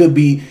 oh, it could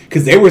be,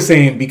 because they were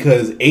saying,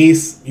 because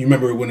Ace, you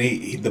remember when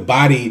the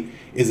body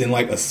is in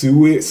like a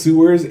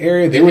sewers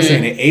area, they were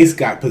saying that Ace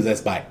got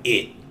possessed by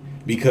it,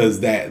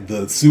 because that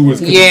the sewers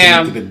could be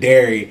connected to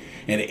Derry,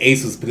 and the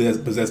Ace was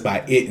possessed by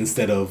it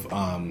instead of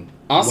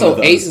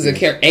also Ace is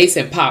Ace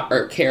and Pop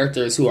are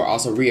characters who are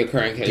also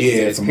reoccurring characters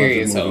in this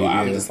period. So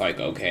I'm just like,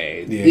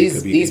 okay,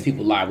 these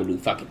people liable to do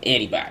fucking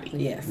anybody.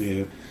 Yes.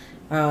 Yeah.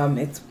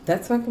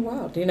 That's fucking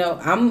wild. You know,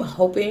 I'm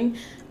hoping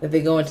that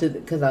they go into,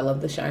 because I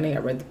love The Shining. I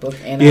read the book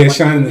and I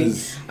Shining.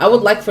 I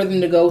would like for them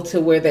to go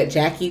to where that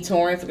Jackie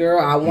Torrance girl.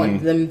 I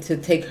want them to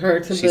take her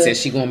to She said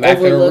she going back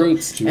to her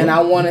roots, and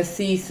I want to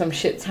see some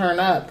shit turn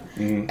up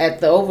at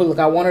the Overlook.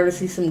 I want her to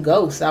see some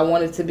ghosts. I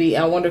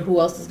wonder who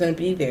else is going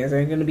to be there. Is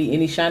there going to be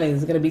any Shining?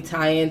 Is it going to be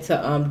tie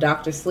into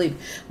Dr. Sleep?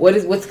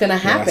 What's going to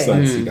happen?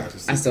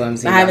 I still haven't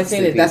seen. I haven't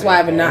seen it. That's why I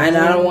haven't. And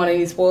I don't want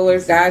any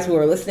spoilers, guys who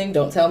are listening.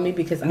 Don't tell me,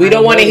 because we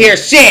don't want to hear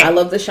shit. I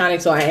love The Shining,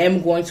 so I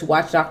am going to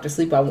watch Dr.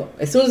 Sleep.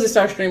 As soon as it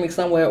starts streaming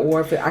somewhere, or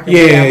if I can,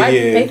 I might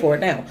pay for it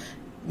now.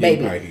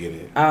 Maybe. Yeah, get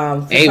it.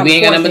 Hey, we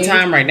ain't got enough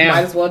time right now.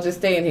 Might as well just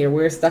stay in here.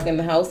 We're stuck in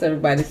the house.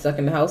 Everybody's stuck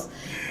in the house.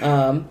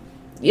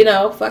 You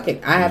know, fuck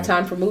it. I have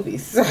time for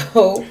movies,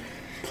 so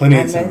plenty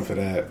of time for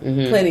that.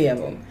 Plenty of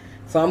them.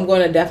 So I'm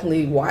going to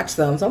definitely watch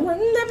them. So I'm like,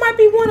 that might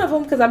be one of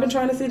them because I've been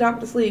trying to see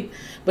Doctor Sleep.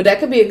 But that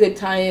could be a good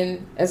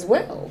tie-in as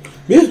well.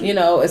 Yeah. You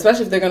know,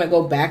 especially if they're going to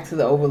go back to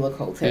the Overlook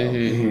Hotel.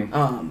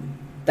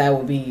 That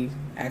would be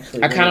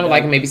actually. I kind of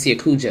like maybe see a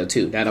Cujo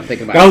too. Now that I'm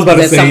thinking about I was about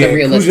to That's say something Cujo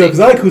realistic. because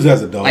I like Cujo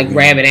as a dog. Like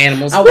rabid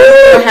animals. I wonder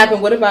what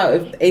happened. What about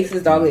if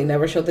Ace's dog, they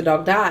never showed the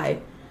dog die?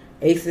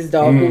 Ace's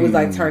dog who was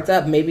like turned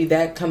up, maybe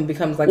that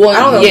becomes like, well, I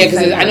don't know. Yeah,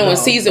 because I know in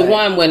season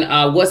 1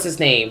 when what's his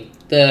name,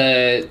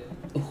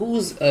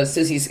 who's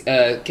Susie's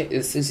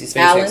SpaceX?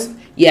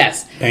 Alan?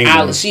 Yes, Angel.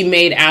 Alan. She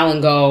made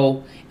Alan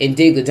go and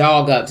dig the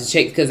dog up to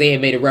check because they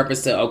had made a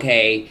reference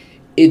to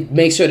it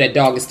make sure that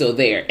dog is still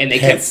there, and they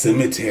Pet kept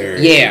Cemetery.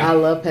 Yeah, I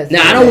love Pet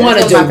Now Cemetery. I don't want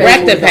to That's one of my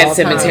direct the favorite Pet movies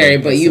of all Cemetery,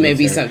 time. but you may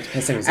be some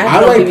Pet Cemetery. I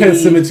like Pet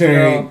DVD,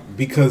 Cemetery girl.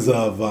 because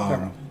of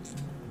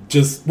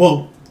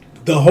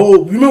the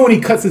whole. Remember when he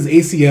cuts his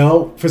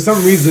ACL? For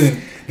some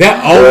reason,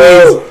 that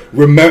always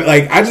remember.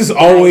 Like I just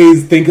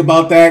always think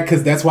about that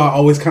because that's why I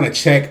always kind of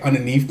check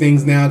underneath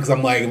things now because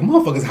I'm like,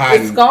 motherfuckers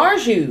hiding. It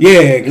scars you.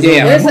 Yeah, because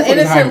There's an motherfuckers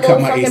innocent hiding little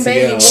cut my fucking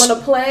baby ACL. want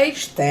to play,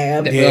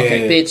 stab. Yeah.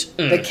 Okay, bitch.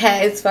 The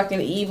cat is fucking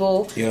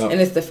evil, Yeah.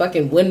 and it's the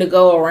fucking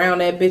Wendigo around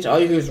that bitch. All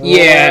you hear is roar,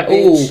 Yeah,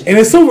 bitch. And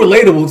it's so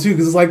relatable too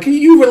because it's like, can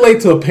you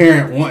relate to a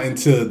parent wanting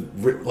to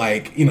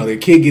like their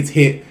kid gets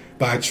hit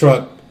by a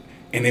truck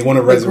and they want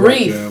to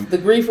resurrect them? The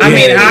grief. I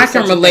mean, Yeah. I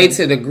can relate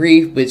to the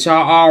grief, but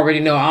y'all already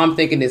know I'm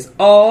thinking this,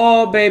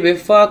 oh, baby,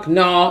 fuck,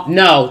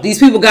 no. These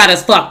people got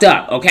us fucked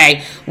up,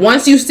 okay?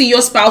 Once you see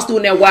your spouse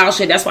doing that wild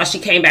shit, that's why she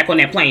came back on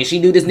that plane. She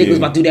knew this nigga was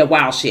about to do that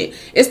wild shit.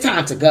 It's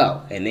time to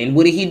go. And then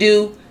what did he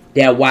do?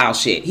 That wild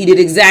shit. He did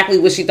exactly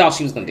what she thought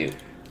she was going to do.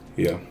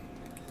 Yeah.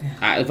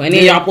 If any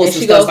of y'all post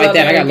some stuff like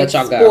that, I got to let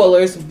y'all go.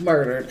 Spoilers,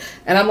 murdered.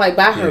 And I'm like,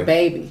 buy her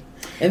baby.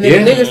 And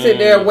then the nigga sit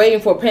there waiting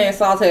for Pan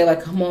Saute,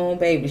 like, come on,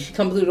 baby. She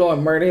comes through the door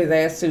and murder his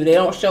ass too. They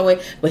don't show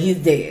it, but he's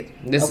dead.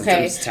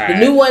 Okay? The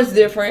new one's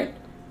different.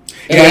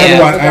 I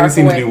haven't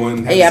seen the new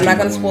one. Yeah, I'm not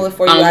going to spoil it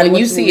for you. When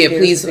you see it,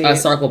 please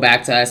circle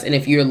back to us. And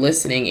if you're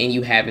listening and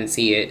you haven't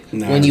seen it,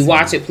 when you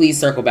watch it, please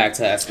circle back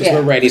to us because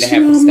we're ready to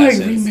have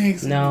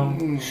discussions. No,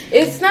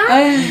 it's not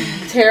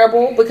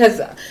terrible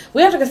because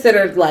we have to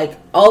consider, like,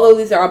 although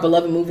these are our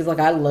beloved movies, like,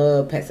 I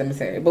love Pet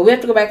Sematary, but we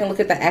have to go back and look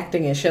at the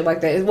acting and shit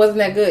like that. It wasn't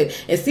that good.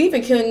 And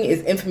Stephen King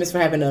is infamous for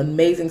having an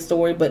amazing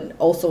story, but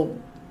also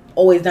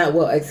always not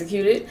well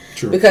executed.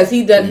 True. Because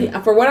he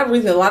for whatever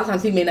reason, a lot of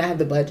times he may not have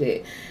the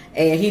budget.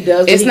 And he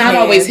does. It's not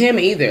always him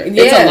either.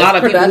 Yeah, it's a lot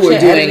of people who are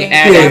doing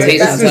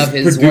adaptations of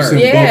his work.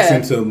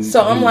 Yeah.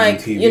 So I'm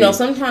like,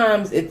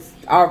 sometimes it's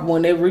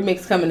when they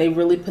remakes come and they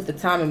really put the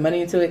time and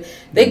money into it.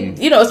 They,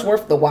 it's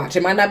worth the watch.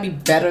 It might not be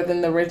better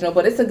than the original,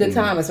 but it's a good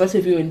time, especially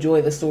if you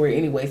enjoy the story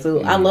anyway.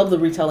 So I love the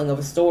retelling of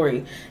a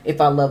story.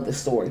 If I love the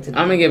story, I'm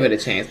gonna give it a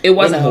chance. It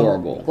wasn't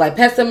horrible. Like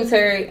Pet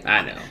Sematary,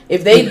 I know.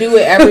 If they do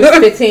it every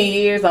 15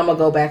 years, I'm gonna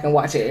go back and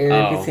watch it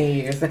every 15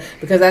 years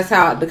because that's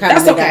how the kind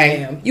of nigga I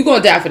am. You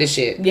gonna die for this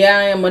shit? Yeah,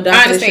 I am a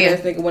die for this shit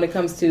ass nigga when it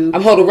comes to.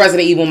 I'm holding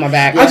Resident Evil on my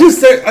back. I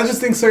just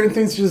think certain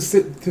things just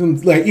sit to,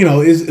 like,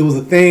 it was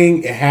a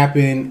thing, it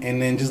happened,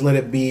 and then just let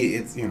it be.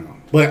 It's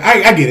but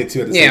I get it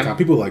too. At the same time,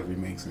 people like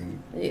remakes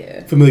and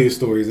familiar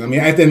stories. I mean,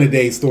 at the end of the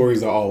day,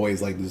 stories are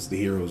always like this: the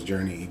hero's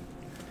journey.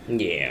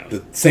 Yeah,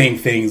 the same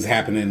things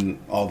happening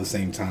all the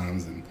same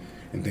times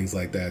and things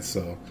like that.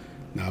 So,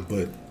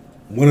 but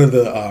one of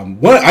the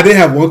I did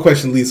have one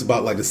question, at least,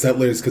 about like the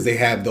Settlers because they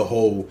had the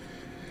whole.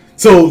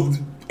 So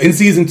in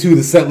season 2,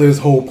 the Settlers'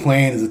 whole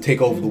plan is to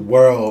take over the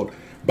world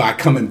by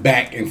coming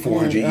back in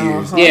 400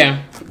 years.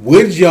 Yeah.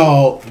 Would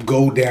y'all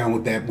go down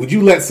with that? Would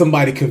you let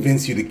somebody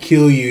convince you to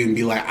kill you and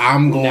be like,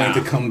 I'm going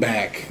to come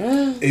back?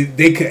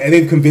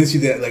 They've convinced you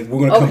that, like,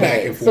 we're going to come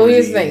back in 400 years. So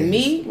here's the thing.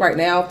 Me, right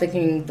now,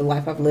 thinking the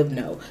life I've lived,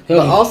 no.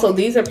 But also,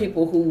 these are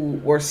people who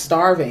were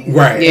starving.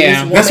 Right.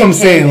 Yeah. That's what I'm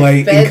saying,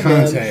 like, in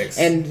context.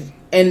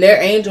 And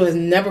their angel has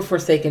never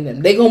forsaken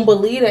them. They gonna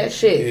believe that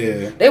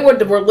shit. Yeah. They were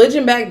the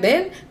religion back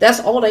then. That's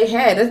all they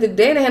had. They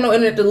didn't have no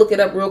internet to look it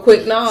up real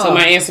quick. No. So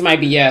my answer might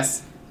be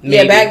yes. Maybe.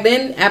 Yeah, back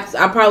then,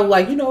 I'm probably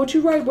like, you know what,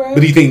 you're right, bro.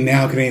 But do you think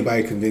now, can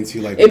anybody convince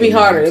you? Like, it'd be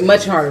harder,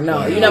 much harder.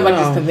 No, you're not about to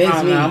just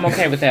convince me. I'm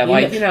okay with that.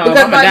 Like, because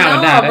I'm down with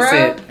that.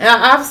 That's it.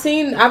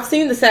 And I've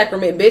seen the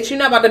sacrament, bitch. You're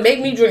not about to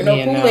make me drink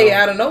no Kool-Aid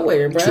out of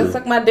nowhere, bro. True.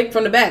 Suck my dick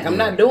from the back. I'm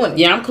not doing it.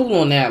 Yeah, I'm cool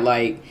on that.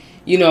 Like,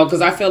 because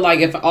I feel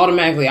like if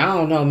automatically, I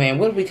don't know, man,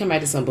 what if we come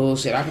back to some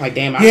bullshit? I'm like,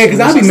 damn. Yeah, because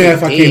I'd be mad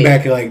if I came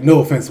back and, like, no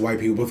offense to white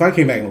people, but if I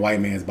came back in a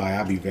white man's body,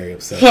 I'd be very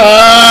upset.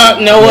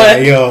 Know what?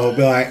 Like, yo,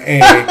 be like,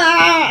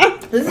 hey.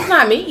 This is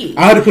not me.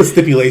 I had to put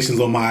stipulations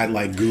on my,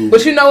 like, goo.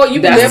 But you know what?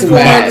 You've been dead for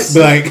 400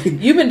 like,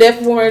 you've been dead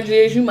for 400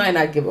 years. You might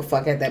not give a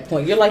fuck at that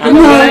point. You're like, I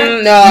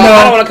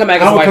don't want to come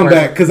back as a white person. I would come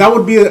back because I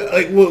would be,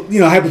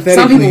 hypothetically.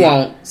 Some people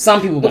won't.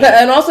 Some people won't.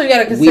 And also, you got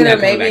to consider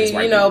maybe,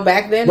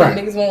 back then,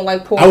 niggas won't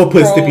like pour. I would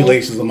put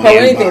stipulations on my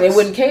anything. They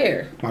wouldn't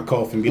care. My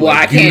coffin be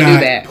I can't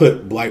do that.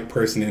 Put black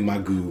person in my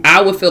goo.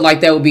 I would feel like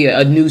that would be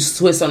a new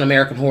twist on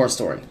American Horror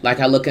Story. Like,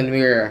 I look in the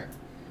mirror.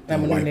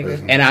 I'm a nigga.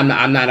 Person. And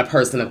I'm not a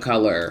person of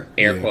color,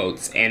 air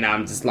quotes, and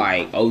I'm just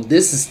like,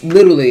 this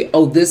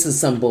is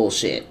some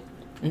bullshit.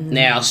 Mm-hmm.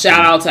 Now,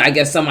 shout out to, I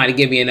guess, somebody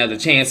give me another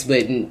chance,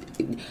 but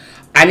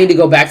I need to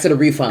go back to the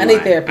refund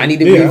line. I need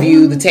to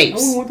review the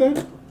tapes. I want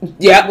that.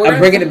 Yep, I'm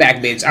bringing it back,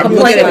 bitch. I'm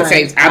looking at the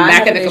tapes. I'm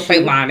back at the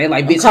complaint line. They're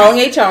like, bitch, calling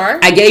HR.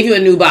 I gave you a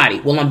new body.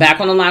 Well, I'm back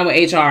on the line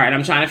with HR, and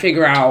I'm trying to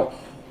figure out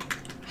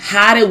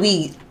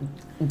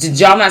did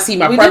y'all not see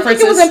my preferences? Didn't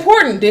think it was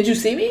important. Did you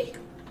see me?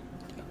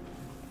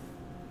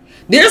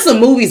 There's some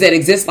movies that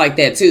exist like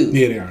that too.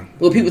 Yeah, they are.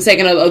 With people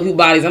taking other people's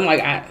bodies. I'm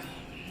like, I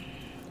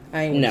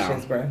ain't with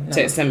shit, bro.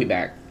 No. Send me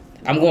back.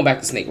 I'm going back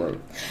to Snake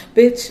Road.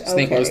 Bitch,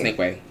 Snake Road, Snake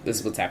Way. This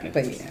is what's happening.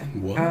 But yeah.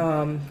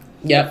 What?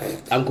 Yep,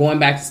 I'm going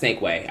back to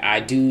Snake Way. I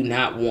do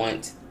not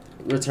want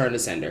Return to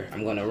Sender.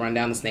 I'm going to run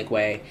down the Snake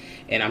Way,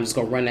 and I'm just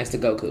going to run next to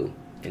Goku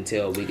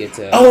until we get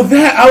to. Oh,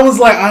 that I was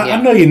like,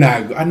 I know you're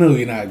not. I know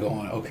you're not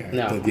going. Okay,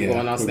 no, I'm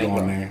going on Snake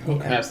Road. There.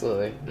 Okay.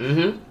 Absolutely.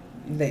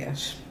 Mm-hmm. There.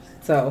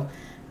 So,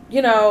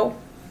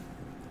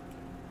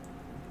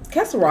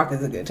 Castle Rock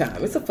is a good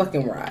time. It's a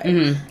fucking ride.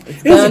 Mm-hmm.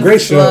 It's it was a great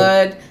show.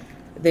 Blood,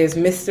 there's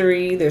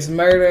mystery. There's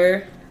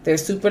murder.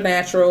 There's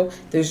supernatural.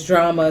 There's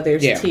drama.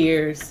 There's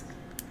tears.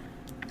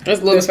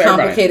 There's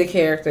complicated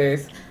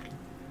characters.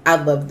 I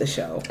love the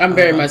show. I'm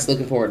very much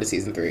looking forward to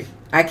season 3.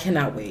 I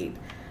cannot wait.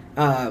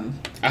 I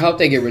hope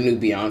they get renewed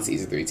beyond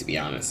season 3. To be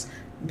honest,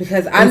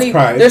 because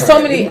there's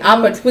so many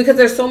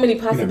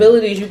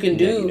possibilities you can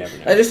do.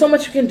 There's so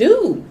much you can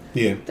do.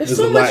 Yeah, there's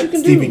so much you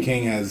can do. Stephen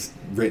King has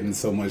written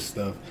so much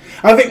stuff.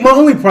 I think my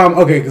only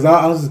problem, because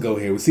I'll just go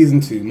here with season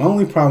 2. My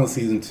only problem with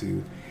season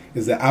 2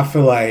 is that I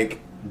feel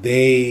like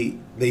they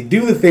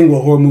do the thing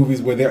with horror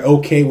movies where they're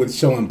okay with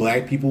showing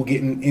black people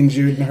getting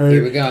injured and hurt.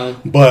 Here we go.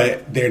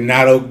 But they're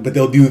not. But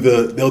they'll do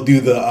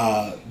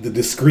the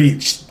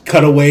discreet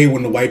cutaway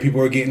when the white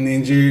people are getting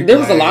injured. There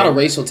was a lot of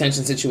racial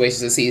tension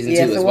situations in season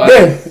 2 as well.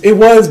 Yeah, it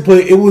was, but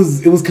it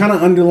was kind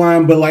of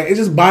underlined. But it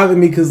just bothered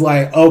me because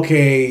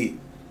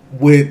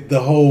with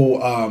the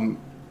whole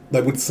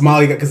with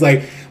Somali, because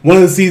one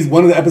of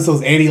the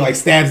episodes, Annie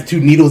stabs 2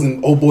 needles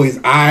in old boy's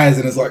eyes,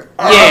 and it's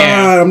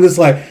I'm just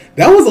like,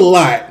 that was a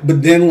lot.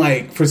 But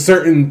then for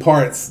certain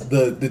parts,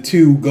 the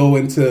 2 go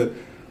into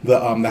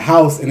the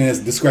house, and then it's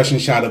a discretion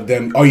shot of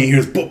them. All you hear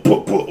is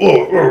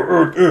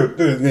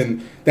and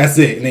then that's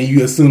it. And then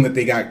you assume that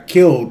they got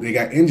killed, they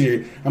got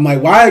injured. I'm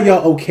like, why are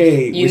y'all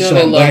okay? With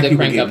they love to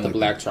crank up the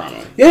black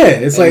trauma. Yeah,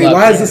 it's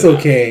why is this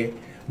okay?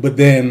 But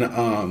then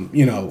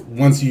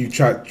once you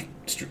try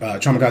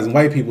traumatizing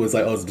white people, it's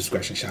it's a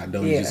discretion shot.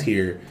 Don't you just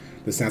hear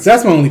the sound? So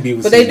that's my only beef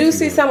with. But they do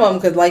see some of them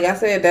because, like I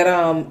said, that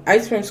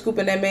ice cream scoop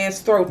in that man's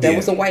throat. That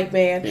was a white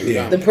man.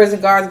 Yeah. The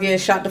prison guards getting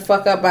shot the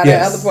fuck up by the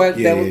other part.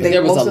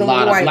 There was a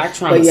lot of black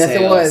trauma sales.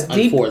 It was.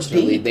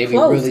 Unfortunately, they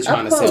were really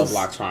trying to sell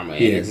black trauma,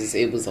 and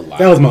it was a lot.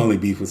 That was my only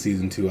beef with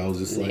season 2. I was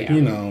just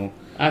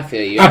I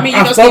feel you.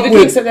 Stephen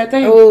King said that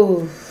thing.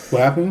 Oh.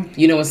 What happened?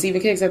 When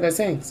Stephen King said that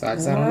thing, so I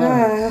don't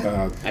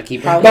know. I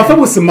keep. But I fuck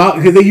with Somali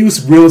because they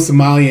use real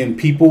Somalian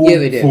people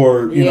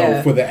for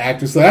for the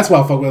actors. So that's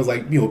why I fuck with. I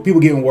was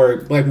people getting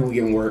work, black people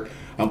getting work.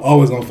 I'm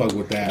always gonna fuck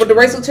with that. But the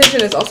racial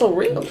tension is also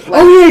real.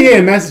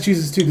 In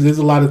Massachusetts too, because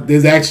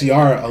there's actually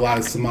a lot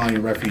of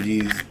Somalian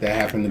refugees that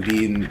happen to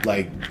be in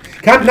I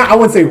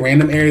wouldn't say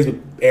random areas, but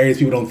areas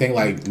people don't think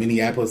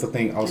Minneapolis. I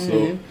think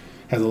also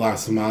has a lot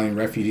of Somalian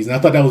refugees, and I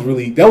thought that was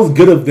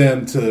good of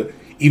them to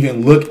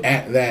even look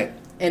at that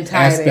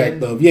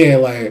aspect of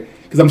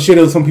because I'm sure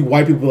there was some people,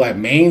 white people,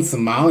 Maine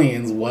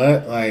Somalians.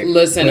 What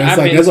listen,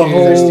 there's a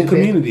whole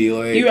community.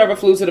 You ever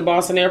flew to the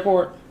Boston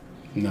airport?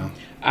 No.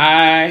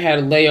 I had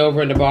a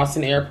layover in the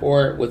Boston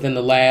airport within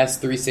the last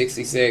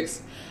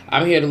 366.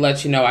 I'm here to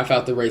let you know I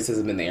felt the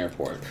racism in the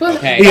airport.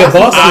 Okay,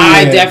 Boston.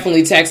 I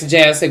definitely texted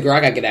Jazz and said, "Girl,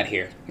 I gotta get out of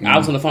here." I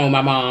was on the phone with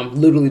my mom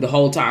literally the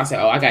whole time. I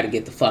said, "Oh, I gotta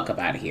get the fuck up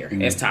out of here.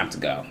 It's time to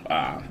go."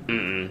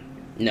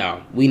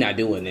 No, we not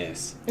doing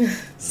this.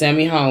 Send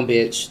me home,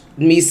 bitch.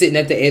 Me sitting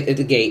at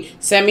the gate.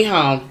 Send me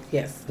home.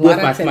 Yes,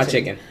 with my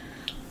chicken.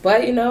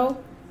 But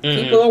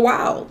people are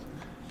wild.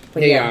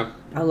 But yeah.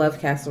 I love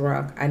Castle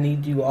Rock. I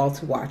need you all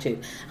to watch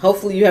it.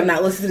 Hopefully, you have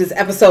not listened to this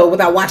episode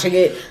without watching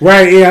it.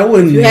 Right? Yeah, I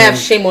wouldn't. If you have,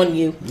 shame on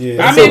you.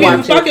 Yeah, I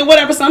mean, fucking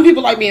whatever. Some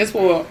people like being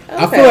spoiled.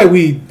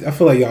 Okay. I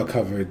feel like y'all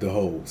covered the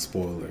whole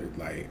spoiler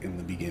in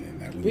the beginning.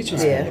 That we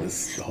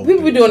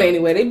people be doing it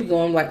anyway. They be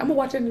going I'm gonna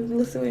watch it and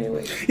listen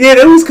anyway. Yeah,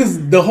 that was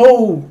because the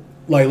whole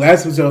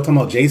last episode talking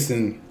about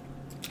Jason.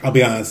 I'll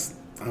be honest.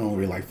 I don't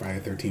really like Friday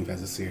the 13th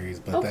as a series,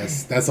 but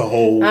that's a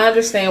whole. I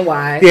understand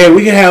why. Yeah,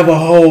 we can have a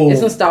whole. It's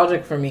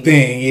nostalgic for me.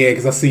 Thing, yeah,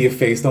 because I see your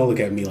face. Don't look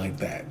at me like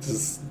that.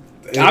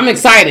 I'm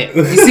excited.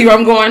 You see where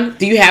I'm going?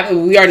 Do you have?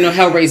 We already know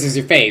Hellraiser's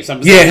your fave. So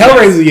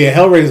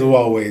Hellraiser will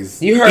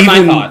always. You heard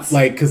my thoughts.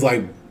 Because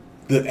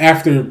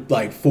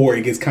after 4,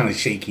 it gets kind of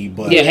shaky.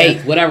 But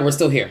whatever. We're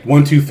still here.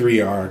 1, 2, 3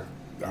 are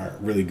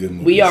really good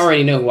movies. We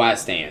already know who I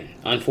stand.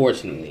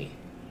 Unfortunately.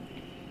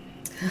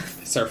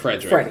 Sir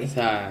Frederick. Freddie. It's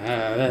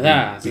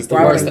the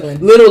worst.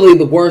 Literally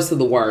the worst of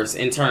the worst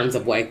in terms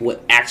of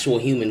what actual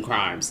human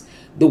crimes.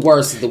 The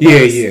worst of the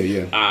worst.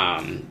 Yeah.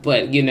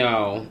 But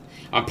on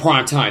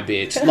primetime,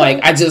 bitch.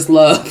 I just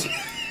love. He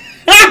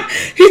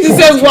just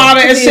says wild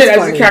ass shit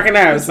as he's cracking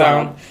out.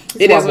 So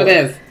it is what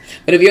it is.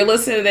 But if you're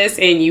listening to this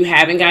and you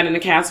haven't gotten to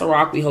Castle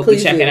Rock, we hope you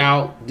check it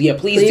out. Yeah,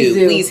 please do.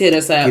 Please hit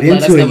us up.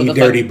 Get into it, you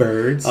dirty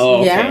birds.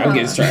 Oh, okay. I'm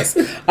getting stressed.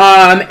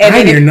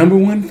 I'm your number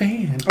one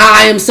fan.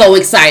 I am so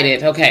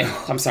excited. Okay.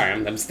 I'm sorry.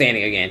 I'm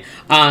standing again.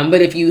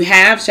 But if you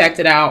have checked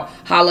it out,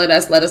 holler at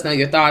us. Let us know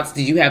your thoughts.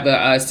 Did you have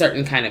a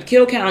certain kind of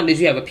kill count? Did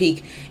you have a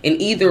peek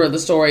in either of the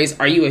stories?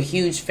 Are you a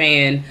huge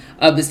fan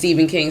of the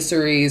Stephen King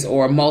series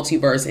or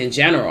multiverse in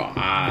general?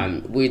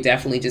 We're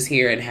definitely just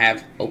here and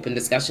have open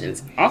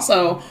discussions.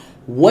 Also,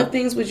 what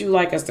things would you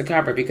like us to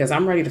cover? Because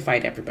I'm ready to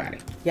fight everybody.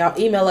 Y'all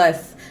email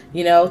us,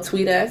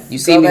 tweet us. You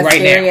see me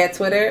right now at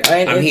Twitter or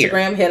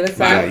Instagram. Hit us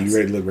up. You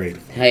ready to look ready?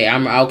 Hey,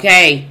 I'm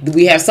okay.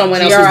 We have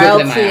someone else who's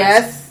looking at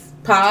my eyes.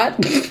 Pod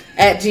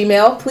at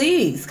Gmail.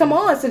 Please come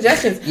on,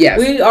 suggestions. Yes,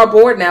 we are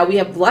bored now. We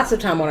have lots of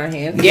time on our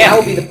hands. Yeah, that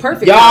would be the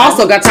perfect. Y'all time.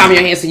 Also got time on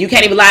your hands, so you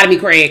can't even lie to me,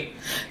 Craig.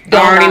 I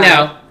already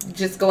know.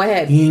 Just go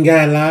ahead. You ain't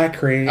gotta lie,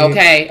 Craig.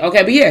 Okay,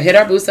 but yeah, hit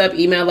our boost up,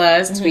 email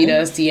us, tweet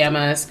us, DM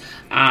us,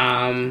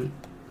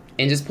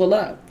 and just pull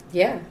up.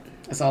 Yeah,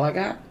 that's all I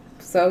got.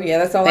 So yeah,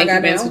 that's all I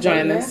got. Thank you, Vince, for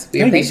joining us.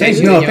 We appreciate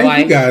you.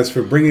 Thank you guys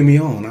for bringing me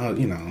on.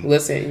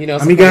 Listen,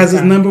 I'm you guys'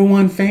 number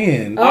one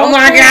fan. Oh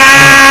my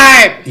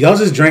God! Y'all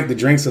just drank the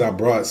drinks that I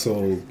brought,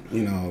 so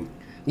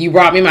You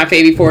brought me my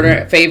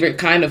favorite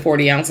kind of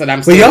 40 ounce that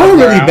I'm. But y'all are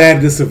really bad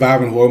at this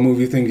surviving horror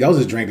movie thing. Y'all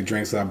just drank the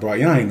drinks that I brought.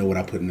 Y'all ain't know what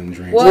I put in them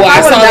drinks. Well,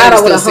 I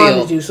would have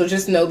haunted you. So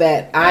just know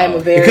that I am a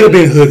very. It could have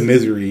been Hood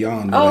Misery.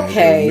 Y'all know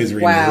that.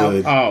 Misery wow.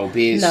 in the Hood. Oh,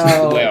 bitch.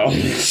 No. Well,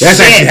 that's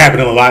actually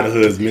happening in a lot of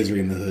hoods. Misery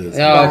in the Hood.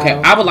 So. Oh, okay.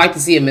 I would like to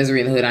see a Misery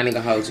in the Hood. I ain't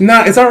gonna hold you.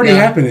 Nah, it's already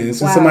happening. It's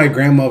somebody's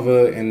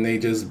grandmother, and they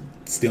just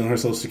stealing her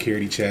Social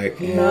Security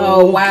check.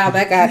 No, wow,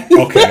 that guy.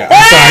 Okay, I'm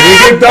sorry. Did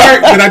it get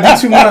dark? Did I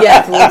do too much?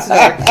 Yes, it's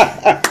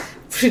dark.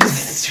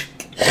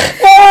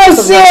 Oh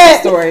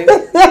shit! Story.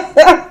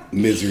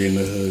 Misery in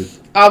the Hood.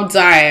 I'm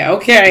dying.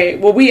 Okay,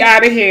 well, we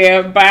out of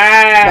here. Bye.